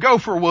ark of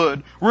gopher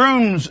wood.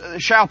 Rooms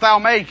shalt thou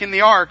make in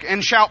the ark,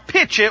 and shalt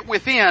pitch it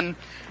within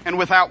and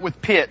without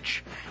with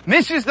pitch.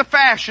 This is the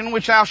fashion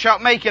which thou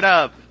shalt make it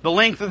of. The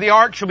length of the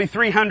ark shall be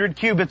 300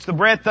 cubits, the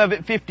breadth of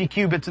it 50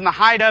 cubits, and the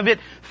height of it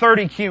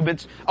 30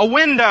 cubits. A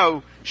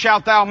window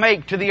shalt thou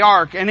make to the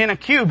ark, and in a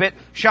cubit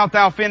shalt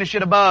thou finish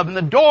it above, and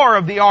the door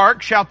of the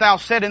ark shalt thou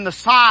set in the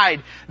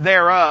side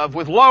thereof.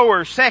 With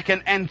lower,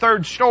 second, and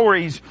third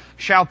stories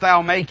shalt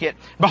thou make it.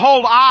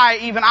 Behold, I,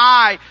 even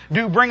I,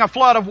 do bring a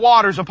flood of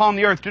waters upon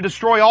the earth to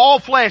destroy all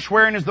flesh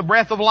wherein is the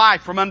breath of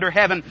life from under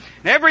heaven.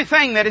 And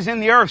everything that is in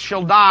the earth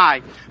shall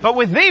die. But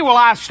with thee will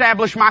I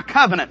establish my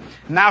covenant.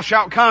 And thou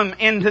shalt come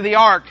into the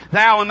ark,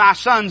 thou and thy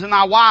sons and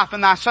thy wife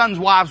and thy sons'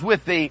 wives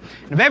with thee.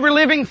 And of every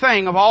living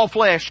thing of all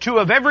flesh, 2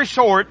 of every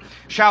sort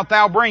shalt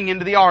thou bring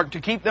into the ark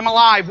to keep them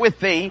alive with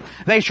thee.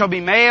 They shall be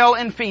male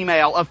and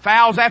female, of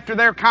fowls after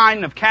their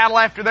kind, of cattle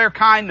after their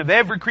kind, of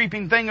every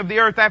creeping thing of the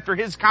earth after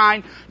his kind.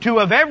 2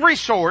 of every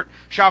sort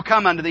shall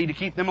come unto thee to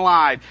keep them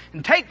alive.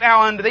 And take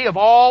thou unto thee of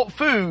all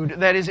food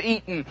that is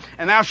eaten,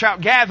 and thou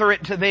shalt gather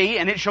it to thee,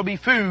 and it shall be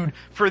food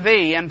for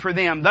thee and for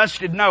them. Thus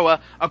did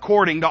Noah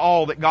according to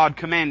all that God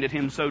commanded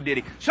him, so did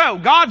he. So,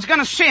 God's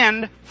gonna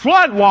send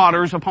flood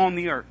waters upon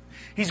the earth.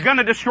 He's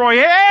gonna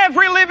destroy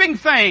every living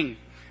thing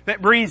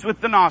that breathes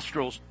with the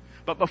nostrils.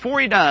 But before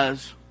he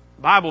does,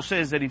 the Bible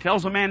says that he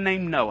tells a man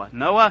named Noah,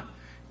 Noah,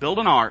 build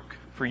an ark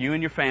for you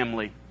and your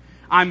family.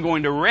 I'm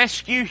going to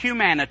rescue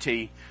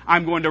humanity.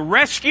 I'm going to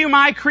rescue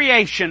my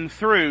creation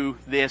through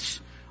this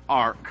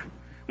ark.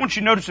 I want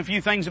you to notice a few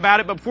things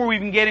about it, but before we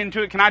even get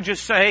into it, can I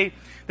just say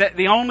that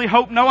the only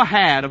hope Noah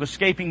had of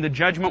escaping the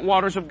judgment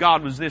waters of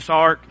God was this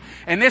ark.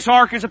 And this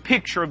ark is a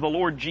picture of the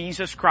Lord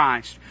Jesus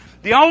Christ.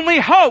 The only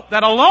hope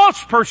that a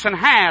lost person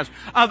has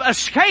of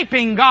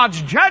escaping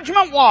God's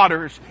judgment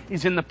waters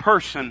is in the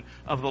person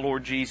of the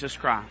Lord Jesus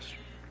Christ.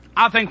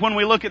 I think when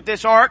we look at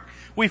this ark,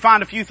 we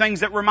find a few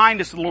things that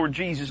remind us of the Lord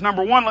Jesus.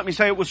 Number one, let me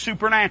say it was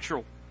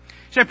supernatural.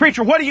 You say,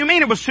 preacher, what do you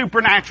mean it was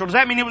supernatural? Does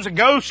that mean it was a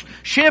ghost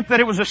ship, that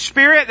it was a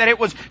spirit, that it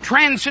was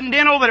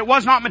transcendental, that it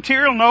was not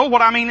material? No,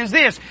 what I mean is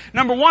this.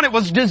 Number one, it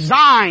was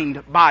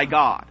designed by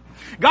God.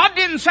 God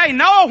didn't say,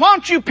 Noah, why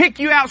don't you pick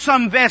you out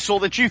some vessel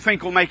that you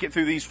think will make it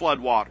through these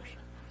flood waters?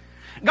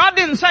 God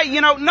didn't say,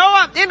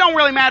 Noah, it don't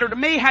really matter to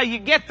me how you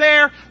get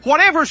there.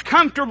 Whatever's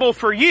comfortable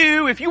for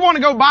you. If you want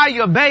to go buy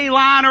you a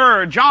Bayliner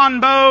or a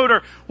John boat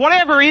or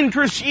whatever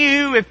interests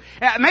you, if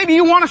maybe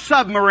you want a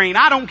submarine,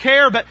 I don't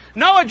care. But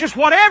Noah, just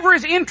whatever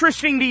is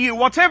interesting to you,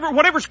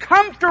 whatever's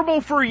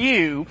comfortable for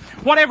you,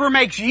 whatever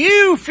makes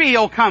you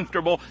feel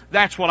comfortable,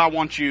 that's what I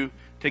want you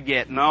to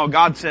get. No,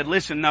 God said,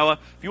 listen, Noah,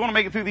 if you want to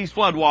make it through these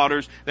flood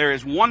waters, there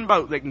is one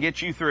boat that can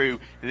get you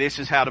through. This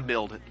is how to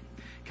build it.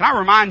 Can I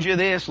remind you of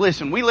this?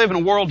 Listen, we live in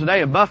a world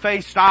today of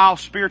buffet-style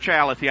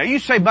spirituality. I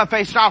used to say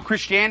buffet-style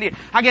Christianity.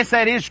 I guess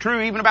that is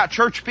true even about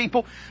church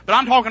people. But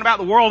I'm talking about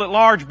the world at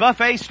large,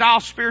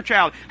 buffet-style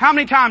spirituality. How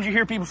many times you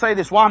hear people say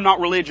this, well, I'm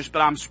not religious,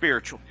 but I'm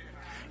spiritual.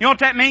 You know what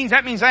that means?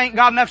 That means they ain't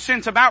got enough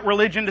sense about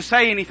religion to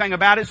say anything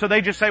about it, so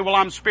they just say, well,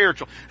 I'm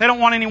spiritual. They don't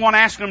want anyone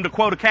asking them to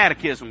quote a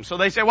catechism. So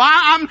they say, well,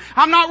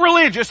 I'm not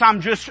religious,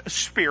 I'm just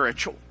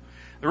spiritual.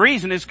 The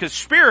reason is because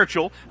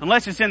spiritual,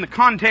 unless it's in the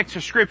context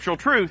of scriptural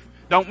truth,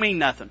 don't mean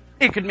nothing.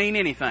 It could mean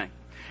anything.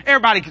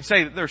 Everybody could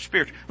say that they're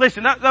spiritual.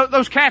 Listen,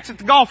 those cats at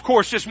the golf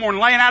course this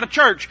morning laying out of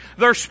church,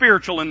 they're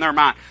spiritual in their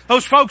mind.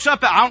 Those folks up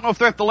there, I don't know if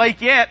they're at the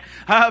lake yet,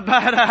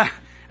 but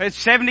it's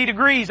 70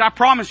 degrees. I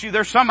promise you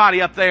there's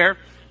somebody up there.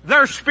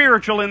 They're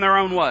spiritual in their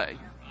own way.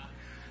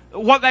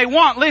 What they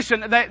want, listen,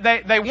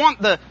 they want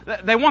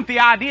the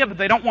idea, but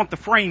they don't want the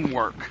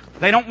framework.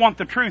 They don't want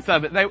the truth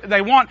of it.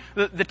 They want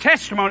the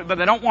testimony, but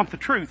they don't want the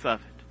truth of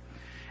it.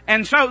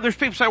 And so there's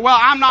people say, well,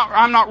 I'm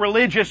not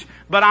religious,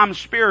 but I'm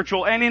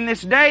spiritual. And in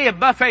this day of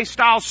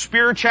buffet-style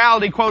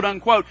spirituality, quote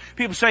unquote,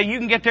 people say you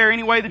can get there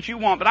any way that you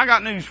want. But I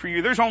got news for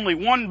you. There's only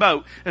one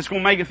boat that's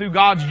going to make it through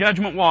God's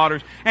judgment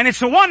waters. And it's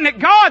the one that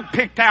God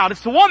picked out.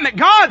 It's the one that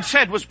God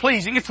said was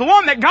pleasing. It's the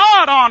one that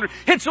God honored.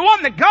 It's the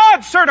one that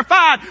God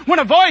certified when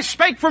a voice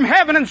spake from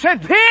heaven and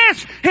said,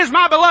 this is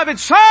my beloved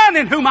Son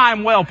in whom I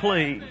am well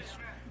pleased.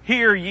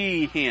 Hear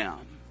ye him.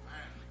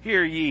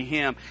 Hear ye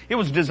him. It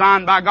was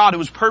designed by God. It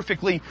was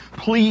perfectly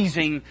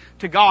pleasing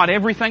to God.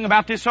 Everything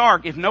about this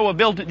ark, if Noah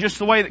built it just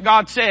the way that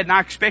God said, and I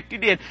expect he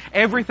did,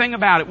 everything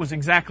about it was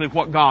exactly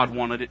what God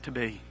wanted it to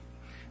be.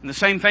 And the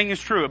same thing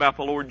is true about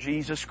the Lord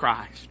Jesus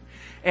Christ.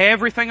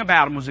 Everything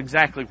about him was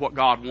exactly what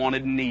God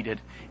wanted and needed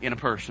in a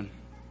person.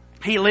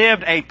 He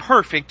lived a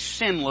perfect,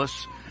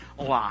 sinless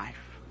life.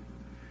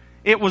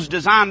 It was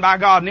designed by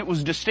God and it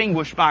was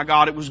distinguished by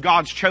God. It was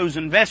God's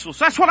chosen vessel.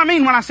 So that's what I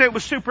mean when I say it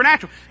was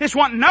supernatural. This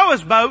wasn't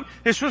Noah's boat.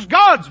 This was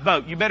God's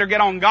boat. You better get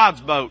on God's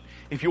boat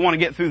if you want to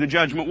get through the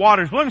judgment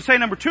waters. But let me say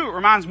number two, it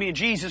reminds me of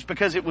Jesus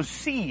because it was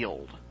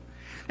sealed.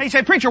 Now you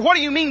say, preacher, what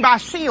do you mean by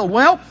sealed?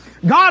 Well,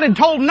 God had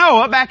told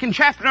Noah back in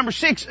chapter number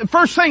 6,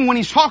 first thing when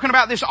he's talking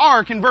about this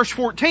ark in verse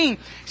 14, he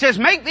says,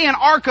 make thee an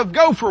ark of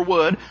gopher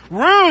wood.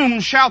 Room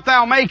shalt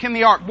thou make in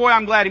the ark. Boy,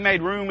 I'm glad he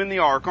made room in the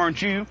ark,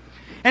 aren't you?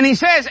 And he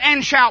says,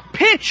 and shalt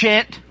pitch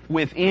it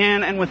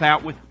within and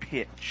without with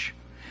pitch.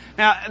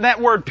 Now, that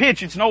word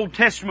pitch, it's an Old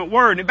Testament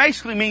word, and it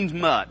basically means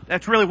mud.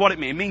 That's really what it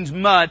means. It means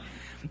mud.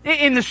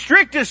 In the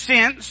strictest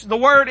sense, the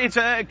word, it's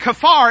a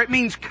kafar, it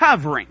means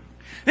covering.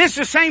 This is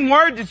the same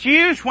word that's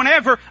used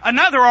whenever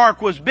another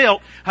ark was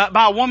built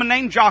by a woman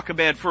named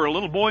Jochebed for a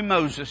little boy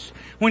Moses.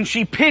 When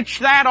she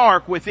pitched that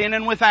ark within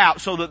and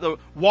without so that the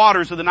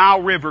waters of the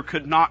Nile River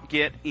could not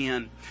get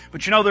in.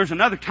 But you know, there's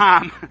another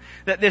time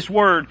that this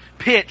word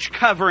pitch,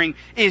 covering,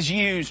 is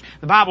used.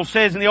 The Bible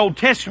says in the Old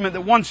Testament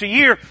that once a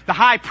year the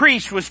high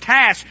priest was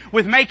tasked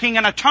with making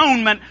an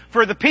atonement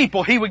for the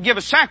people. He would give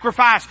a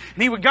sacrifice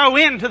and he would go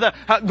into the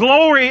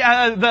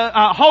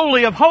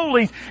Holy of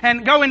Holies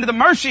and go into the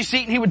mercy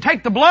seat, and he would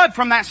take the blood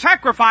from that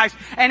sacrifice,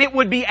 and it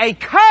would be a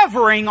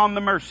covering on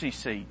the mercy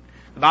seat.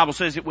 The Bible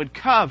says it would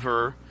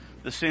cover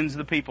the sins of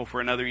the people for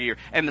another year.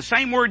 And the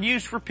same word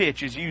used for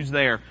pitch is used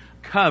there,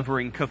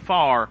 covering,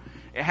 kafar.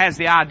 It has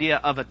the idea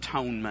of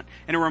atonement.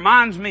 And it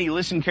reminds me,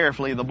 listen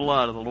carefully, of the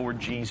blood of the Lord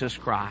Jesus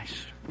Christ.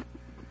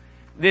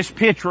 This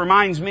pitch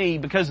reminds me,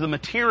 because of the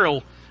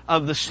material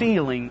of the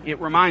ceiling,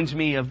 it reminds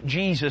me of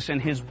Jesus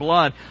and His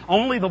blood.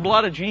 Only the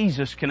blood of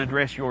Jesus can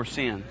address your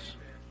sins.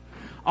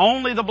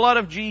 Only the blood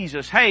of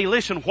Jesus. Hey,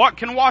 listen, what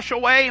can wash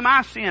away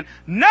my sin?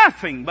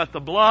 Nothing but the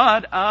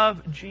blood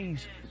of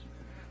Jesus.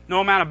 No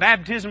amount of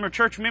baptism or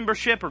church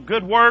membership or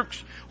good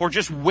works or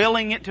just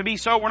willing it to be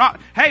so. We're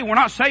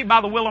not saved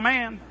by the will of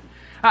man.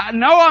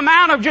 No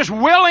amount of just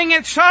willing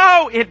it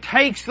so. It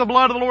takes the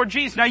blood of the Lord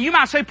Jesus. Now you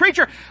might say,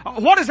 preacher,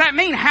 what does that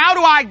mean? How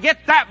do I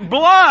get that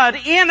blood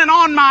in and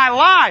on my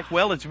life?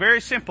 Well, it's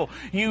very simple.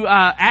 You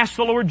ask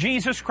the Lord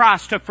Jesus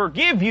Christ to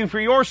forgive you for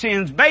your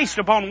sins based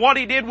upon what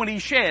He did when He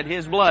shed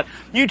His blood.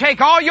 You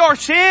take all your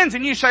sins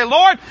and you say,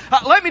 Lord,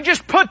 let me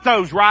just put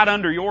those right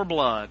under your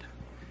blood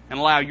and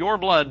allow your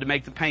blood to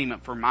make the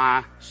payment for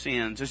my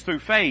sins. It's through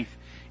faith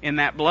in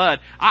that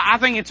blood. I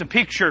think it's a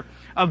picture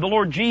of the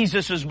Lord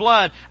Jesus'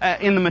 blood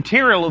in the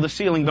material of the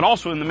ceiling, but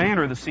also in the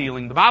manner of the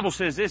ceiling. The Bible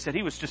says this, that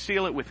He was to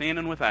seal it within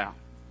and without.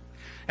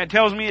 That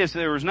tells me is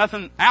there was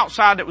nothing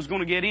outside that was going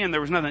to get in,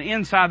 there was nothing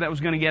inside that was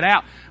going to get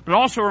out. But it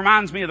also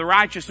reminds me of the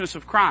righteousness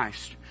of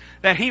Christ,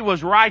 that He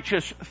was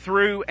righteous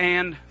through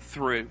and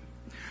through.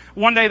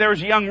 One day there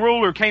was a young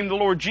ruler came to the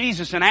Lord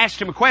Jesus and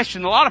asked Him a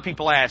question a lot of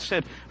people ask,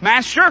 said,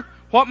 Master,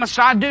 what must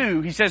I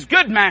do? He says,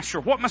 good Master,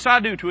 what must I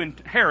do to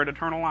inherit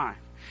eternal life?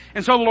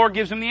 And so the Lord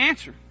gives him the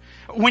answer.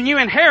 When you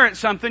inherit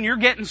something, you're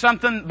getting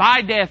something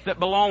by death that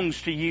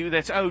belongs to you,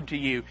 that's owed to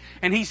you.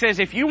 And He says,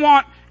 if you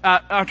want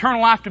eternal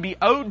life to be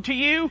owed to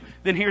you,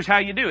 then here's how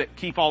you do it.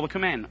 Keep all the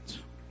commandments.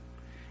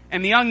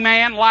 And the young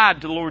man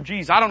lied to the Lord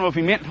Jesus. I don't know if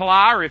he meant to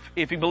lie or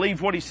if he believed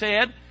what he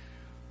said,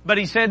 but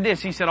he said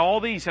this. He said, all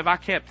these have I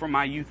kept from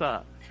my youth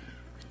up.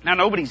 Now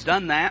nobody's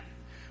done that,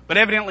 but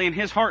evidently in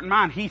his heart and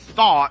mind, he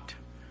thought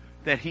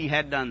that he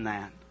had done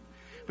that.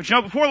 But you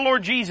know, before the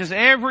Lord Jesus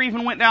ever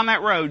even went down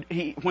that road,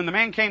 when the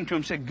man came to him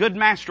and said, good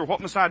Master,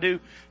 what must I do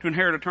to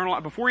inherit eternal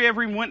life? Before he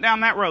ever even went down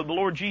that road, the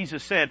Lord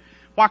Jesus said,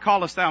 why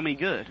callest thou me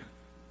good?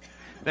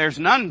 There's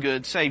none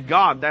good save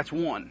God, that's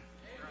one.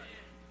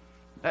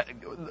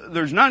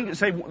 There's none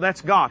save,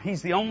 that's God.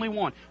 He's the only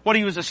one. What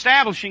He was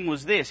establishing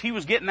was this. He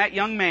was getting that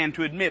young man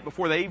to admit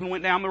before they even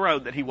went down the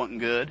road that he wasn't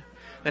good,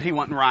 that he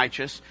wasn't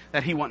righteous,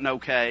 that he wasn't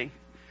okay.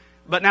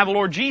 But now the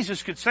Lord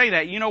Jesus could say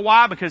that. You know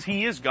why? Because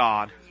He is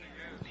God.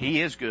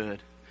 He is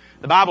good.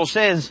 The Bible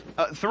says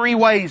 3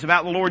 ways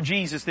about the Lord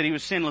Jesus that He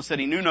was sinless, that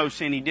He knew no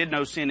sin, He did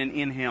no sin, and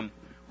in Him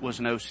was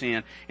no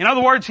sin. In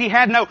other words, He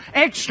had no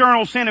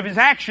external sin of His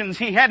actions.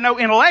 He had no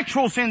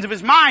intellectual sins of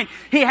His mind.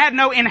 He had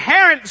no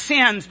inherent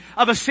sins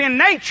of a sin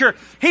nature.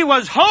 He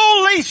was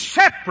wholly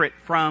separate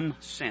from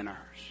sinners.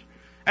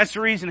 That's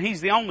the reason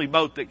He's the only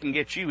boat that can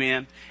get you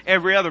in.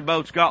 Every other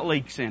boat's got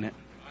leaks in it.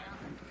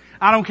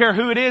 I don't care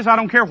who it is. I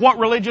don't care what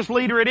religious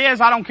leader it is.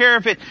 I don't care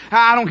if it's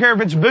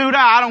Buddha.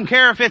 I don't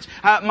care if it's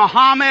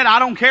Muhammad. I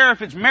don't care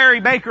if it's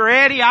Mary Baker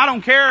Eddy. I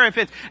don't care if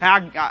it's,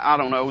 I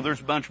don't know, there's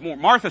a bunch more.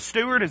 Martha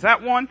Stewart, is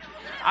that one?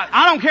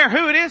 I don't care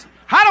who it is.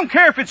 I don't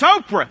care if it's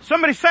Oprah.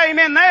 Somebody say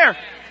amen there.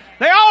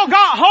 They all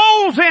got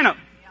holes in them.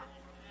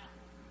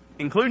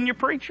 Including your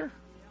preacher,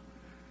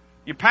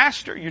 your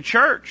pastor, your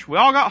church. We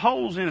all got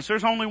holes in us.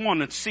 There's only one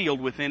that's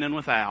sealed within and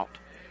without.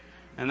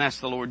 And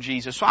that's the Lord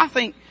Jesus. So I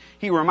think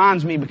He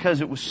reminds me because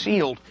it was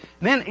sealed.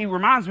 Then He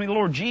reminds me of the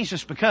Lord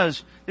Jesus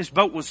because this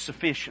boat was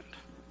sufficient.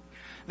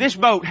 This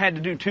boat had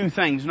to do 2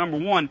 things. Number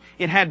 1,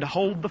 it had to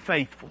hold the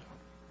faithful.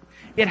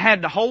 It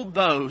had to hold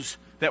those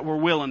that were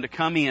willing to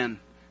come in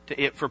to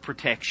it for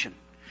protection.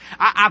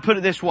 I put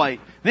it this way.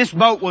 This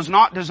boat was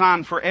not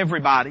designed for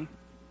everybody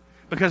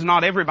because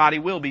not everybody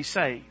will be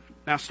saved.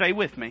 Now stay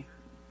with me.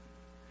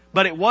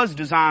 But it was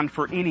designed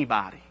for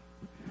anybody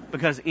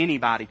because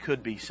anybody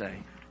could be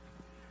saved.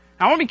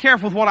 Now I want to be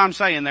careful with what I'm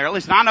saying there.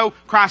 Listen, I know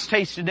Christ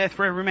tasted death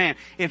for every man.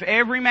 If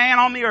every man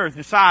on the earth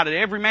decided,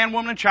 every man,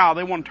 woman, and child,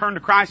 they want to turn to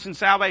Christ in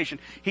salvation,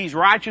 He's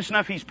righteous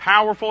enough, He's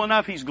powerful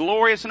enough, He's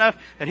glorious enough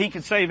that He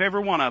could save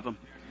every one of them.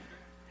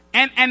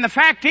 And the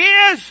fact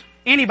is,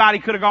 anybody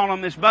could have gone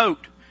on this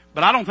boat,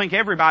 but I don't think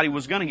everybody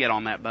was going to get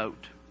on that boat.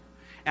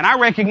 And I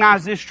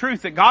recognize this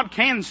truth that God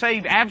can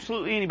save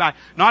absolutely anybody.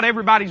 Not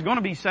everybody's going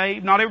to be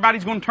saved. Not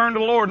everybody's going to turn to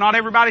the Lord. Not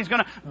everybody's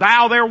going to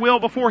bow their will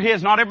before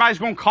His. Not everybody's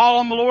going to call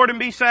on the Lord and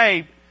be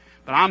saved.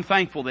 But I'm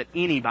thankful that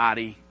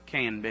anybody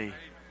can be.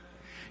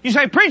 You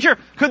say, preacher,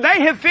 could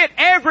they have fit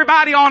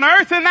everybody on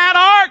earth in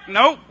that ark?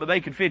 Nope, but they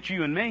could fit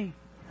you and me.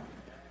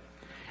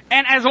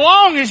 And as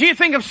long as you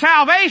think of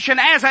salvation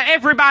as a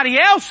everybody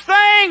else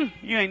thing,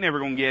 you ain't never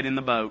going to get in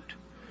the boat.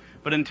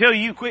 But until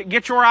you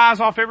get your eyes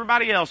off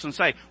everybody else and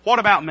say, what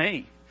about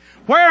me?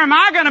 Where am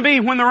I going to be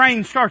when the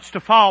rain starts to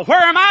fall? Where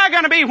am I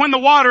going to be when the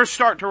waters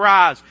start to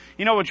rise?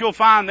 You know what you'll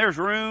find? There's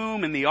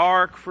room in the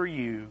ark for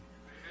you.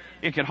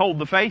 It could hold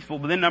the faithful,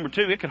 but then number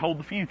two, it could hold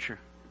the future.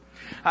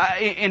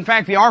 In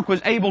fact, the ark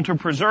was able to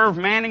preserve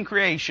man in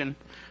creation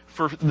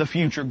for the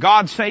future.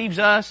 God saves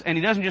us, and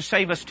He doesn't just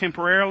save us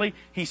temporarily,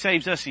 He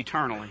saves us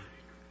eternally.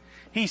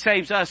 He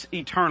saves us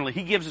eternally.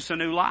 He gives us a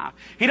new life.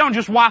 He don't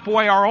just wipe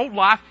away our old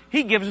life,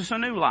 He gives us a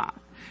new life.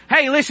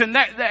 Hey, listen,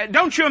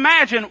 don't you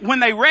imagine when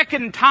they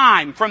reckoned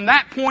time from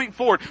that point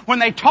forward, when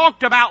they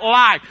talked about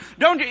life?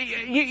 Don't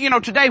you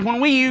know, today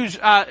when we use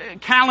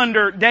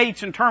calendar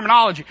dates and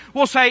terminology,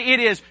 we'll say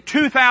it is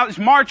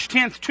March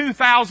 10th,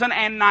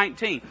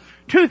 2019.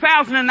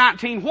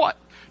 2019 what?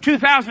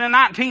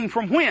 2019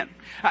 from when?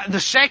 The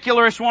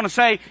secularists want to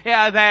say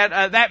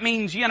that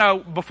means, you know,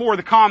 before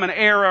the common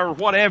era or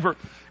whatever.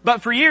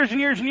 But for years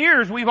and years and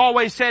years, we've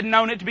always said and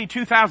known it to be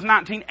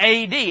 2019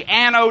 AD,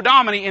 Anno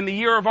Domini, in the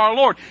year of our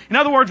Lord. In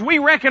other words, we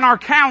reckon our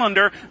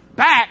calendar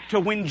back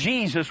to when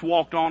Jesus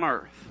walked on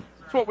earth.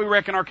 That's what we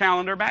reckon our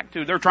calendar back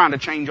to. They're trying to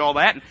change all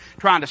that and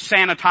trying to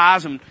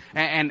sanitize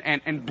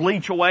and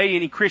bleach away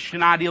any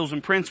Christian ideals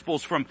and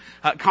principles from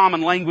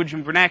common language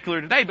and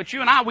vernacular today. But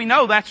you and I, we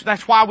know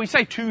that's why we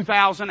say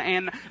 2000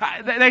 and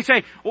they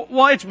say,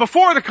 well, it's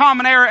before the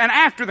common era and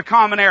after the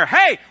common era.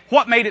 Hey,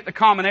 what made it the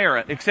common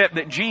era except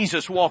that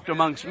Jesus walked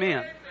amongst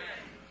men?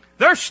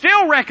 They're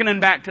still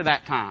reckoning back to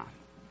that time.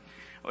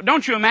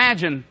 Don't you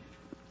imagine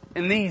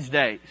in these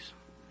days,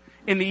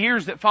 in the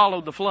years that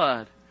followed the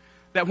flood,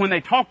 that when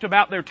they talked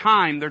about their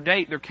time, their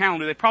date, their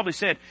calendar, they probably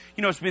said,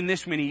 you know, it's been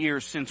this many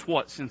years since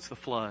what? Since the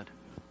flood.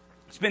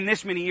 It's been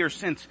this many years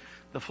since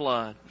the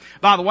flood.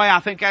 By the way, I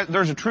think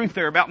there's a truth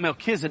there about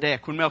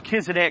Melchizedek. When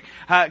Melchizedek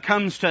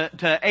comes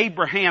to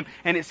Abraham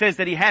and it says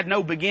that he had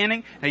no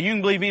beginning. Now you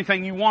can believe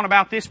anything you want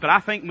about this, but I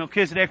think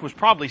Melchizedek was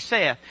probably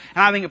Seth.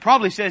 And I think it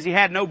probably says he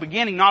had no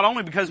beginning, not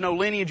only because no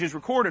lineage is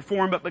recorded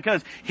for him, but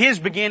because his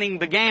beginning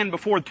began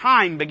before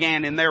time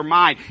began in their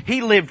mind.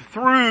 He lived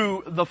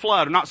through the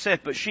flood. Or not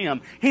Seth, but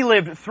Shem. He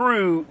lived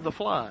through the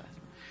flood.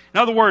 In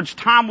other words,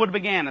 time would have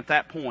began at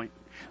that point.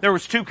 There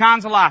was two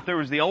kinds of life. There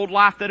was the old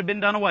life that had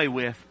been done away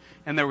with,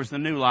 and there was the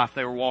new life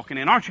they were walking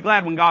in. Aren't you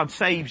glad when God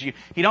saves you,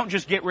 He don't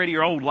just get rid of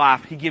your old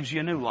life, He gives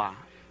you a new life.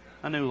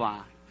 A new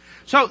life.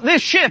 So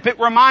this ship, it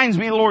reminds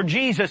me of the Lord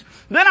Jesus.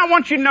 Then I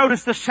want you to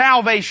notice the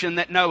salvation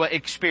that Noah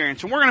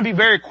experienced. And we're going to be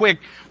very quick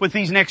with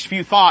these next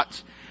few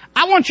thoughts.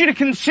 I want you to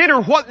consider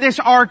what this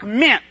ark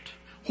meant.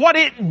 What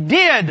it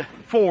did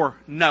for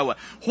Noah.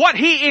 What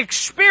he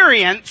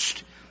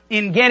experienced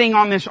in getting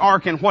on this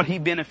ark and what he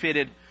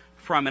benefited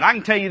from it. I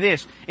can tell you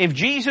this, if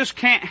Jesus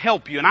can't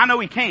help you, and I know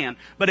He can,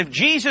 but if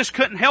Jesus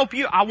couldn't help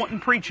you, I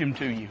wouldn't preach Him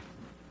to you.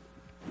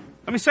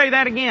 Let me say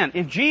that again.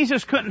 If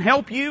Jesus couldn't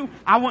help you,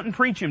 I wouldn't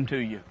preach Him to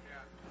you.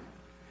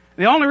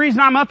 The only reason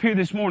I'm up here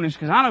this morning is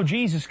because I know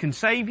Jesus can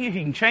save you,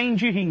 He can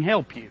change you, He can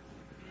help you.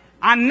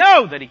 I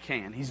know that He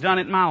can. He's done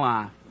it in my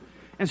life.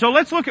 And so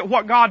let's look at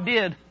what God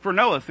did for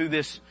Noah through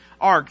this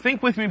ark.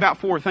 Think with me about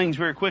four things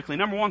very quickly.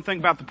 Number one,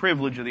 think about the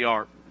privilege of the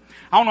ark.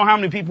 I don't know how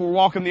many people were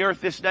walking the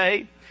earth this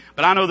day,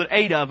 but I know that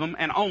 8 of them,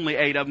 and only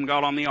 8 of them,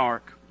 got on the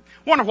ark.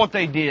 Wonder what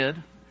they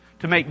did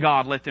to make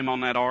God let them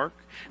on that ark.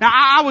 Now,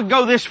 I would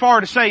go this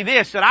far to say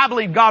this, that I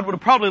believe God would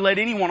have probably let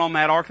anyone on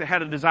that ark that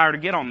had a desire to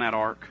get on that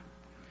ark.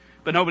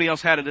 But nobody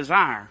else had a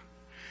desire.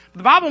 But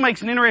the Bible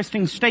makes an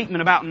interesting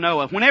statement about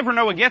Noah. Whenever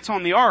Noah gets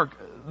on the ark,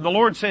 the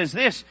Lord says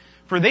this,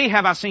 "For thee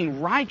have I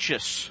seen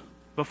righteous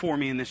before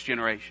me in this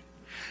generation."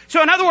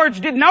 So in other words,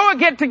 did Noah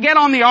get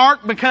on the ark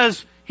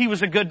because he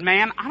was a good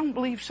man? I don't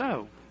believe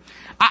so.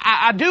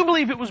 I do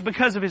believe it was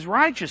because of his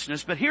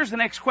righteousness, but here's the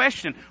next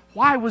question.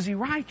 Why was he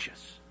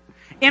righteous?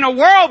 In a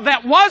world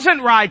that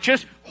wasn't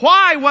righteous,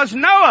 why was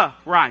Noah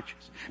righteous?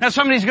 Now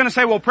somebody's going to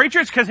say, well, preacher,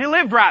 it's because he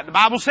lived right. The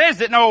Bible says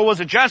that Noah was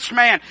a just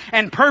man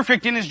and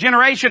perfect in his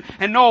generation,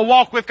 and Noah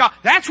walked with God.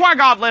 That's why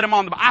God let him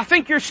on the boat. I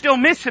think you're still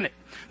missing it.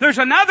 There's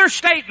another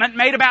statement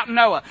made about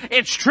Noah.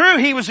 It's true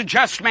he was a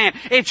just man.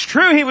 It's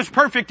true he was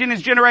perfect in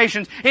his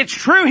generations. It's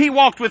true he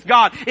walked with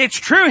God. It's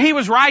true he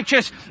was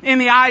righteous in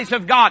the eyes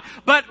of God.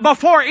 But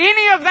before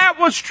any of that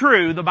was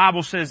true, the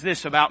Bible says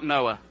this about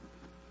Noah.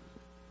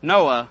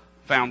 Noah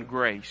found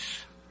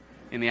grace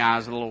in the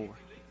eyes of the Lord.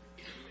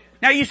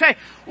 Now you say,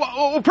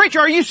 well,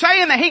 preacher, are you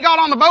saying that he got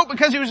on the boat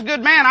because he was a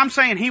good man? I'm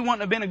saying he wouldn't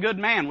have been a good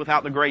man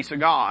without the grace of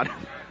God.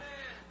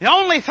 The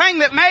only thing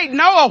that made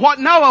Noah what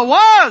Noah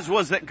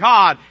was that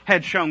God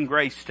had shown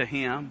grace to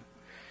him.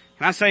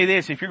 Can I say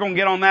this? If you're going to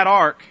get on that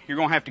ark, you're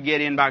going to have to get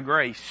in by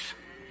grace.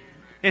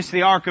 It's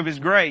the ark of His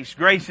grace.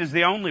 Grace is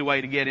the only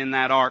way to get in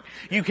that ark.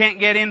 You can't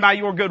get in by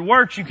your good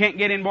works. You can't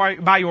get in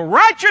by your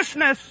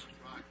righteousness.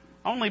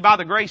 Only by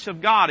the grace of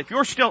God. If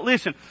you're still,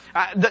 listen,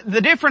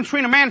 the difference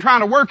between a man trying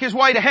to work his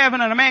way to heaven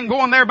and a man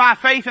going there by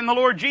faith in the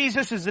Lord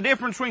Jesus is the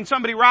difference between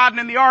somebody riding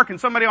in the ark and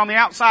somebody on the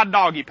outside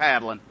doggy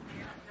paddling.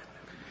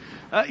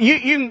 You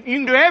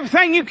can do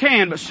everything you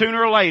can, but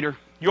sooner or later,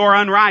 your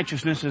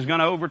unrighteousness is going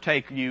to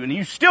overtake you, and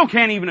you still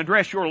can't even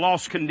address your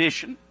lost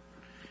condition.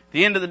 At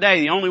the end of the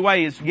day, the only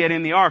way is to get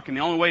in the ark, and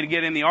the only way to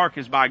get in the ark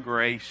is by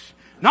grace.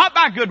 Not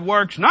by good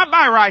works, not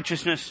by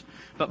righteousness,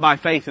 but by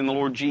faith in the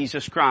Lord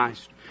Jesus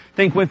Christ.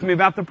 Think with me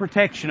about the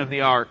protection of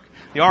the ark.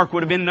 The ark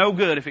would have been no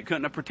good if it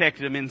couldn't have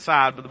protected them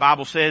inside, but the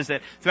Bible says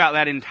that throughout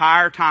that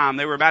entire time,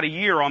 they were about a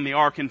year on the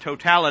ark in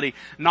totality.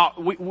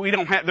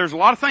 There's a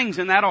lot of things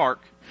in that ark.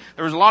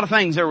 There was a lot of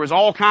things. There was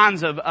all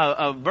kinds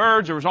of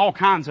birds. There was all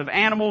kinds of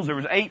animals. There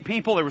was 8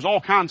 people. There was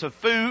all kinds of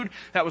food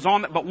that was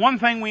on it. But one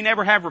thing we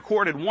never have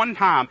recorded one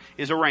time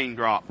is a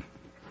raindrop.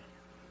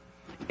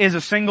 Is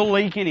a single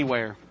leak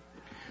anywhere.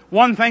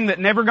 One thing that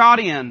never got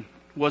in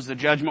was the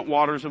judgment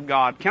waters of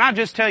God. Can I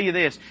just tell you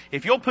this?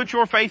 If you'll put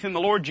your faith in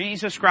the Lord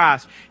Jesus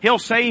Christ, He'll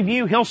save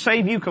you. He'll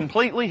save you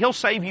completely. He'll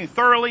save you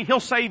thoroughly. He'll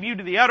save you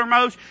to the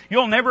uttermost.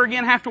 You'll never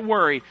again have to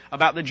worry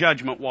about the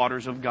judgment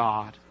waters of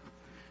God.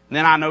 And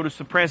then I noticed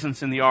the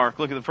presence in the ark.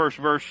 Look at the first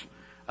verse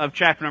of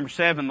chapter number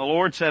 7. The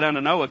Lord said unto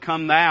Noah,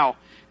 Come thou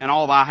and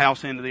all thy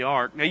house into the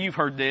ark. Now you've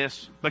heard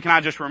this, but can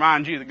I just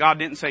remind you that God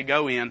didn't say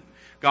go in.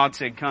 God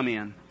said come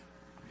in.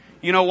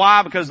 You know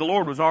why? Because the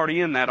Lord was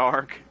already in that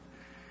ark.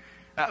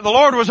 The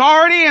Lord was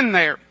already in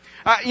there.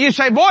 You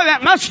say, boy,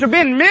 that must have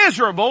been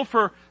miserable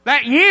for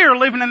that year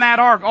living in that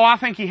ark. Oh, I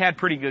think he had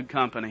pretty good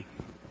company.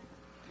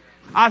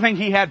 I think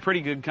he had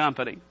pretty good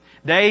company.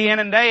 Day in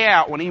and day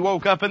out, when he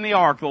woke up in the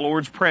ark, the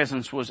Lord's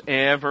presence was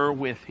ever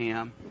with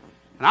him.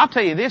 And I'll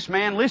tell you this,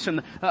 man,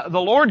 listen,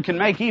 the Lord can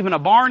make even a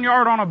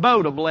barnyard on a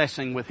boat a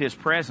blessing with His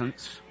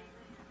presence.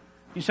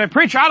 You say,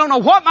 preacher, I don't know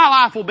what my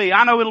life will be.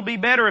 I know it'll be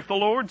better if the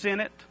Lord's in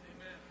it.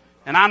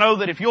 And I know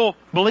that if you'll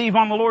believe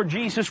on the Lord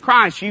Jesus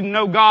Christ, you can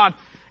know God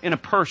in a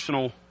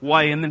personal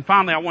way. And then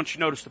finally, I want you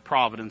to notice the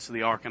providence of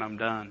the ark, and I'm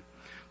done.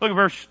 Look at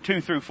verse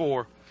 2 through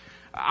 4.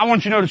 I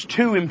want you to notice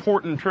 2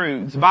 important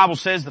truths. The Bible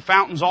says the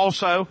fountains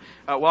also,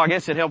 I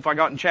guess it'd help if I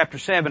got in chapter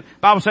 7. The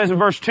Bible says in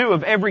verse 2,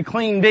 of every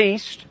clean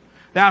beast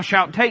thou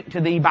shalt take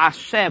to thee by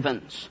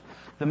 7s,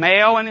 the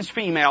male and his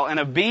female, and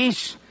of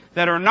beasts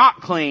that are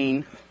not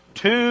clean,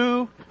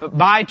 2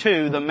 by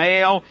 2, the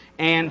male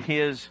and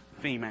his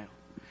female.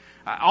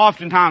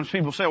 Oftentimes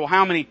people say, well,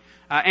 how many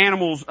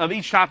animals of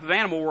each type of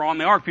animal were on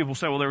the ark? People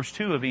say, well, there was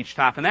 2 of each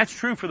type. And that's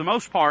true for the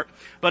most part,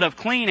 but of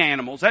clean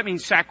animals, that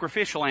means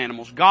sacrificial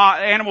animals,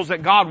 animals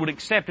that God would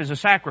accept as a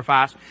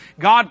sacrifice.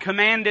 God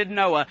commanded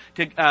Noah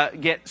to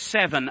get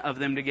 7 of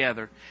them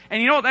together.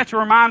 And you know what that's a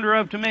reminder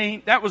of to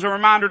me? That was a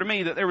reminder to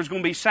me that there was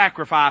going to be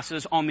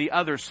sacrifices on the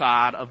other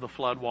side of the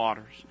flood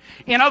waters.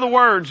 In other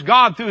words,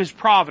 God through His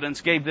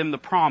providence gave them the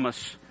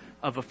promise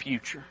of a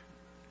future.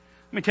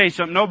 Let me tell you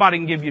something, nobody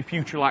can give you a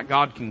future like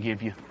God can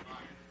give you.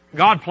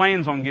 God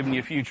plans on giving you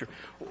a future.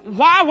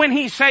 Why, when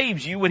He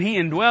saves you, would He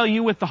indwell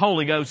you with the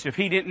Holy Ghost if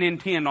He didn't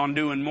intend on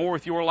doing more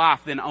with your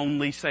life than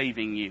only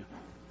saving you?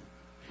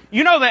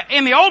 You know that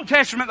in the Old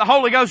Testament, the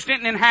Holy Ghost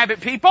didn't inhabit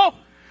people,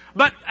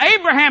 but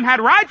Abraham had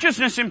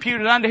righteousness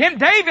imputed unto him.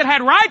 David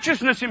had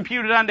righteousness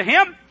imputed unto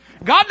him.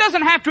 God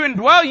doesn't have to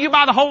indwell you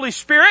by the Holy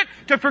Spirit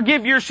to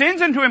forgive your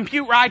sins and to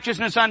impute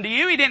righteousness unto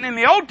you. He didn't in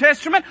the Old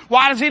Testament.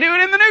 Why does He do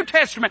it in the New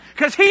Testament?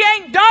 Because He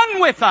ain't done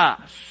with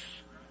us.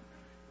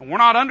 And we're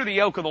not under the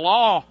yoke of the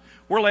law.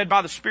 We're led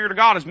by the Spirit of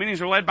God. As many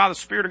as are led by the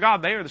Spirit of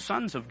God, they are the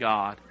sons of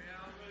God.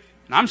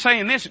 And I'm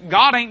saying this,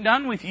 God ain't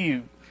done with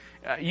you.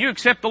 You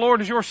accept the Lord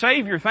as your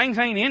Savior. Things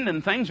ain't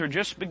ending. Things are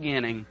just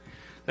beginning.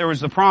 There was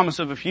the promise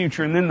of a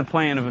future and then the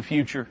plan of a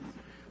future.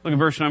 Look at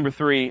verse number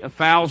 3. Of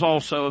fowls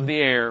also of the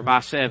air by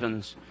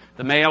 7s,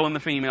 the male and the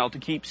female, to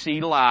keep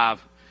seed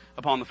alive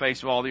upon the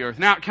face of all the earth.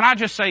 Now, can I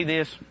just say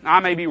this?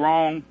 I may be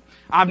wrong.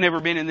 I've never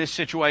been in this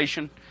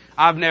situation.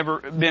 I've never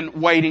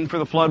been waiting for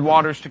the flood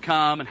waters to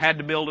come and had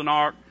to build an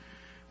ark.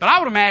 But I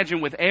would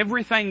imagine with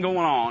everything going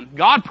on,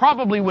 God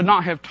probably would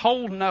not have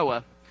told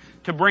Noah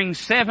to bring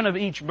 7 of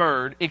each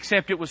bird,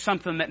 except it was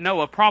something that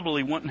Noah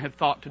probably wouldn't have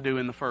thought to do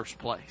in the first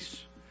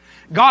place.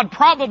 God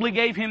probably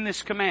gave him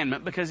this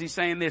commandment because He's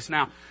saying this.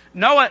 Now,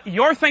 Noah,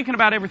 you're thinking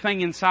about everything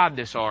inside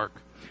this ark,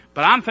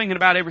 but I'm thinking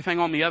about everything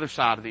on the other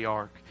side of the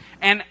ark.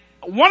 And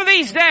one of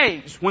these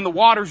days, when the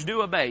waters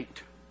do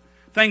abate,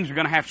 things are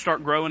going to have to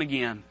start growing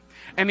again.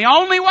 And the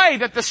only way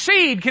that the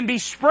seed can be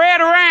spread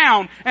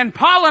around and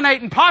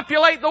pollinate and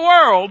populate the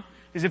world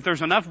is if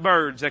there's enough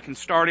birds that can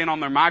start in on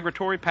their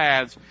migratory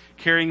paths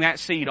carrying that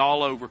seed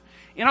all over.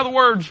 In other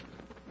words,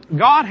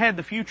 God had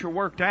the future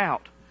worked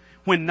out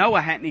when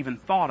Noah hadn't even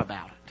thought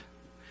about it.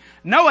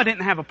 Noah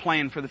didn't have a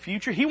plan for the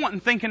future. He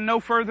wasn't thinking no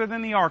further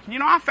than the ark. You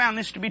know, I found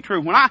this to be true.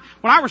 When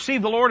I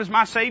received the Lord as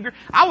my Savior,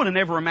 I would have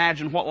never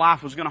imagined what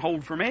life was going to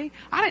hold for me.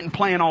 I didn't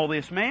plan all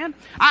this, man.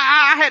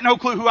 I had no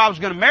clue who I was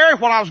going to marry,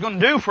 what I was going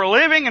to do for a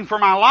living and for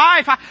my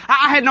life.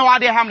 I had no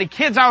idea how many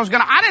kids I didn't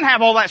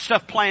have all that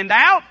stuff planned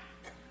out.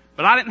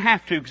 But I didn't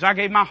have to, because I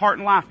gave my heart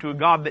and life to a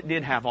God that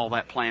did have all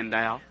that planned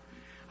out.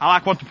 I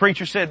like what the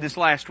preacher said this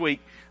last week.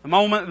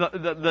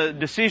 The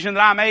decision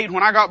that I made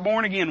when I got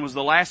born again was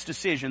the last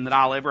decision that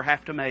I'll ever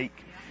have to make.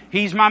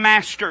 He's my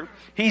master.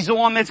 He's the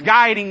one that's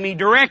guiding me,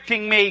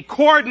 directing me,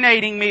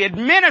 coordinating me,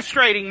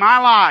 administrating my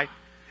life.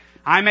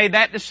 I made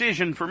that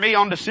decision for me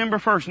on December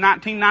 1st,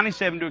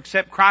 1997 to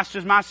accept Christ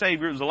as my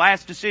Savior. It was the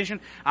last decision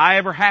I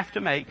ever have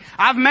to make.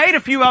 I've made a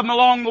few of them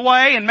along the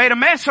way and made a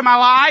mess of my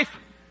life,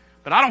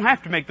 but I don't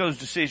have to make those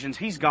decisions.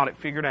 He's got it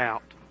figured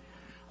out.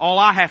 All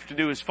I have to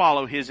do is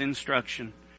follow His instruction.